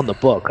 I own the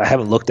book. I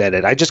haven't looked at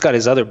it. I just got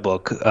his other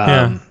book.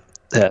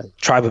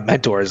 Tribe of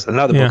Mentors,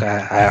 another book I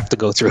have to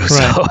go through. Right.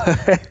 So.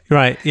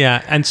 Right.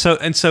 Yeah. And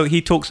so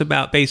he talks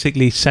about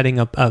basically setting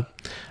up a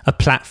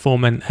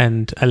platform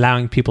and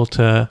allowing people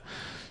to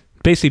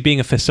basically being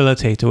a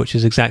facilitator, which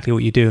is exactly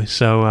what you do.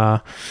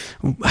 So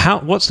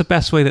what's the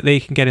best way that they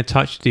can get in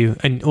touch with you?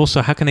 And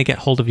also, how can they get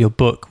hold of your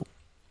book?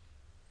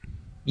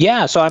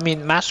 Yeah, so I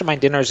mean, Mastermind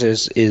Dinners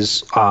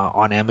is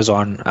on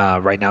Amazon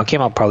right now. It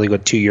came out probably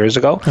about 2 years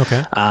ago.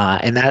 Okay.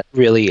 And that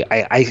really,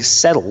 I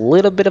set a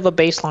little bit of a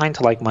baseline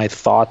to like my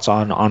thoughts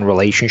on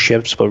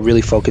relationships, but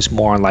really focus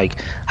more on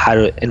like how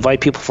to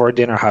invite people for a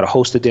dinner, how to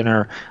host a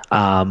dinner,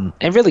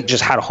 and really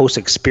just how to host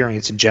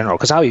experience in general.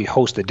 Because how you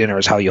host a dinner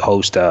is how you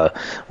host a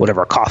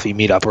coffee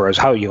meetup, or is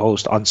how you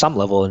host on some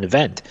level an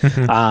event.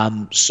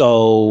 Mm-hmm.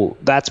 So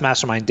that's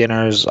Mastermind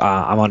Dinners.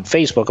 I'm on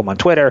Facebook. I'm on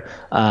Twitter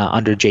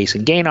under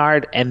Jason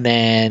Gaynard. And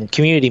then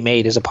Community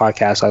Made is a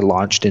podcast I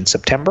launched in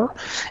September.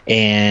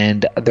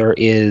 And there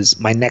is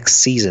my next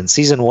season.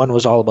 Season 1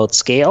 was all about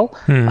scale.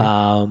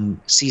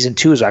 Season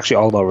 2 is actually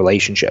all about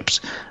relationships.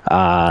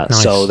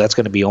 Nice. So that's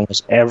going to be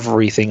almost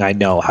everything I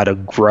know, how to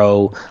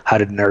grow, how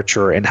to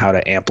nurture, and how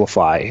to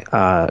amplify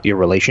your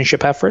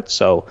relationship efforts.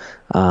 So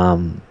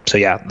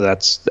yeah,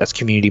 that's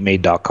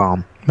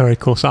communitymade.com. Very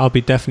cool. So I'll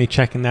be definitely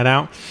checking that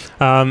out.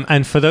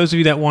 And for those of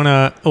you that want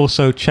to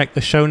also check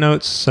the show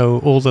notes, so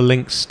all the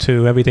links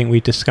to everything we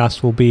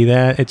discussed will be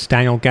there. It's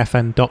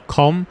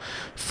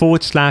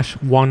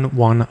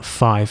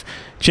danielgeffen.com/115.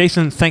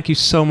 Jason, thank you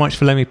so much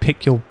for letting me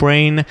pick your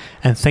brain,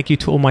 and thank you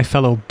to all my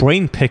fellow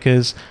brain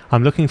pickers.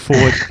 I'm looking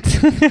forward.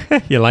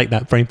 You like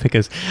that, brain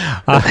pickers?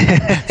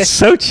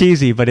 So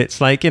cheesy, but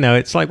it's like,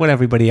 it's like what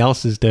everybody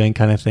else is doing,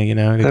 kind of thing. You've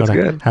got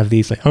to have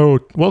these like,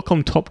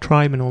 welcome Top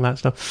Tribe and all that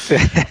stuff.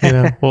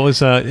 What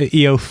was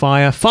EO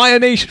Fire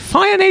Nation?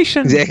 Fire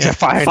Nation. Yeah.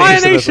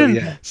 Fire Nation.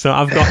 Yeah. So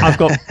I've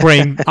got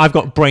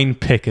brain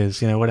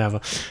pickers. Whatever.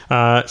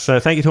 So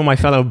thank you to all my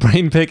fellow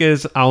brain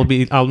pickers.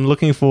 I'm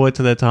looking forward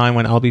to the time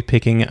when I'll be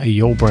picking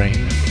your brain.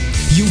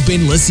 You've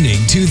been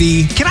listening to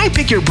the Can I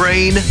Pick Your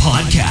Brain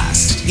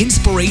podcast.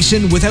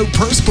 Inspiration without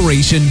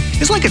perspiration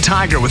is like a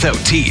tiger without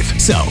teeth.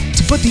 So,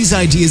 to put these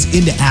ideas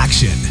into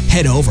action,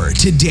 head over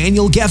to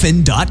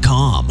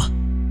danielgeffen.com.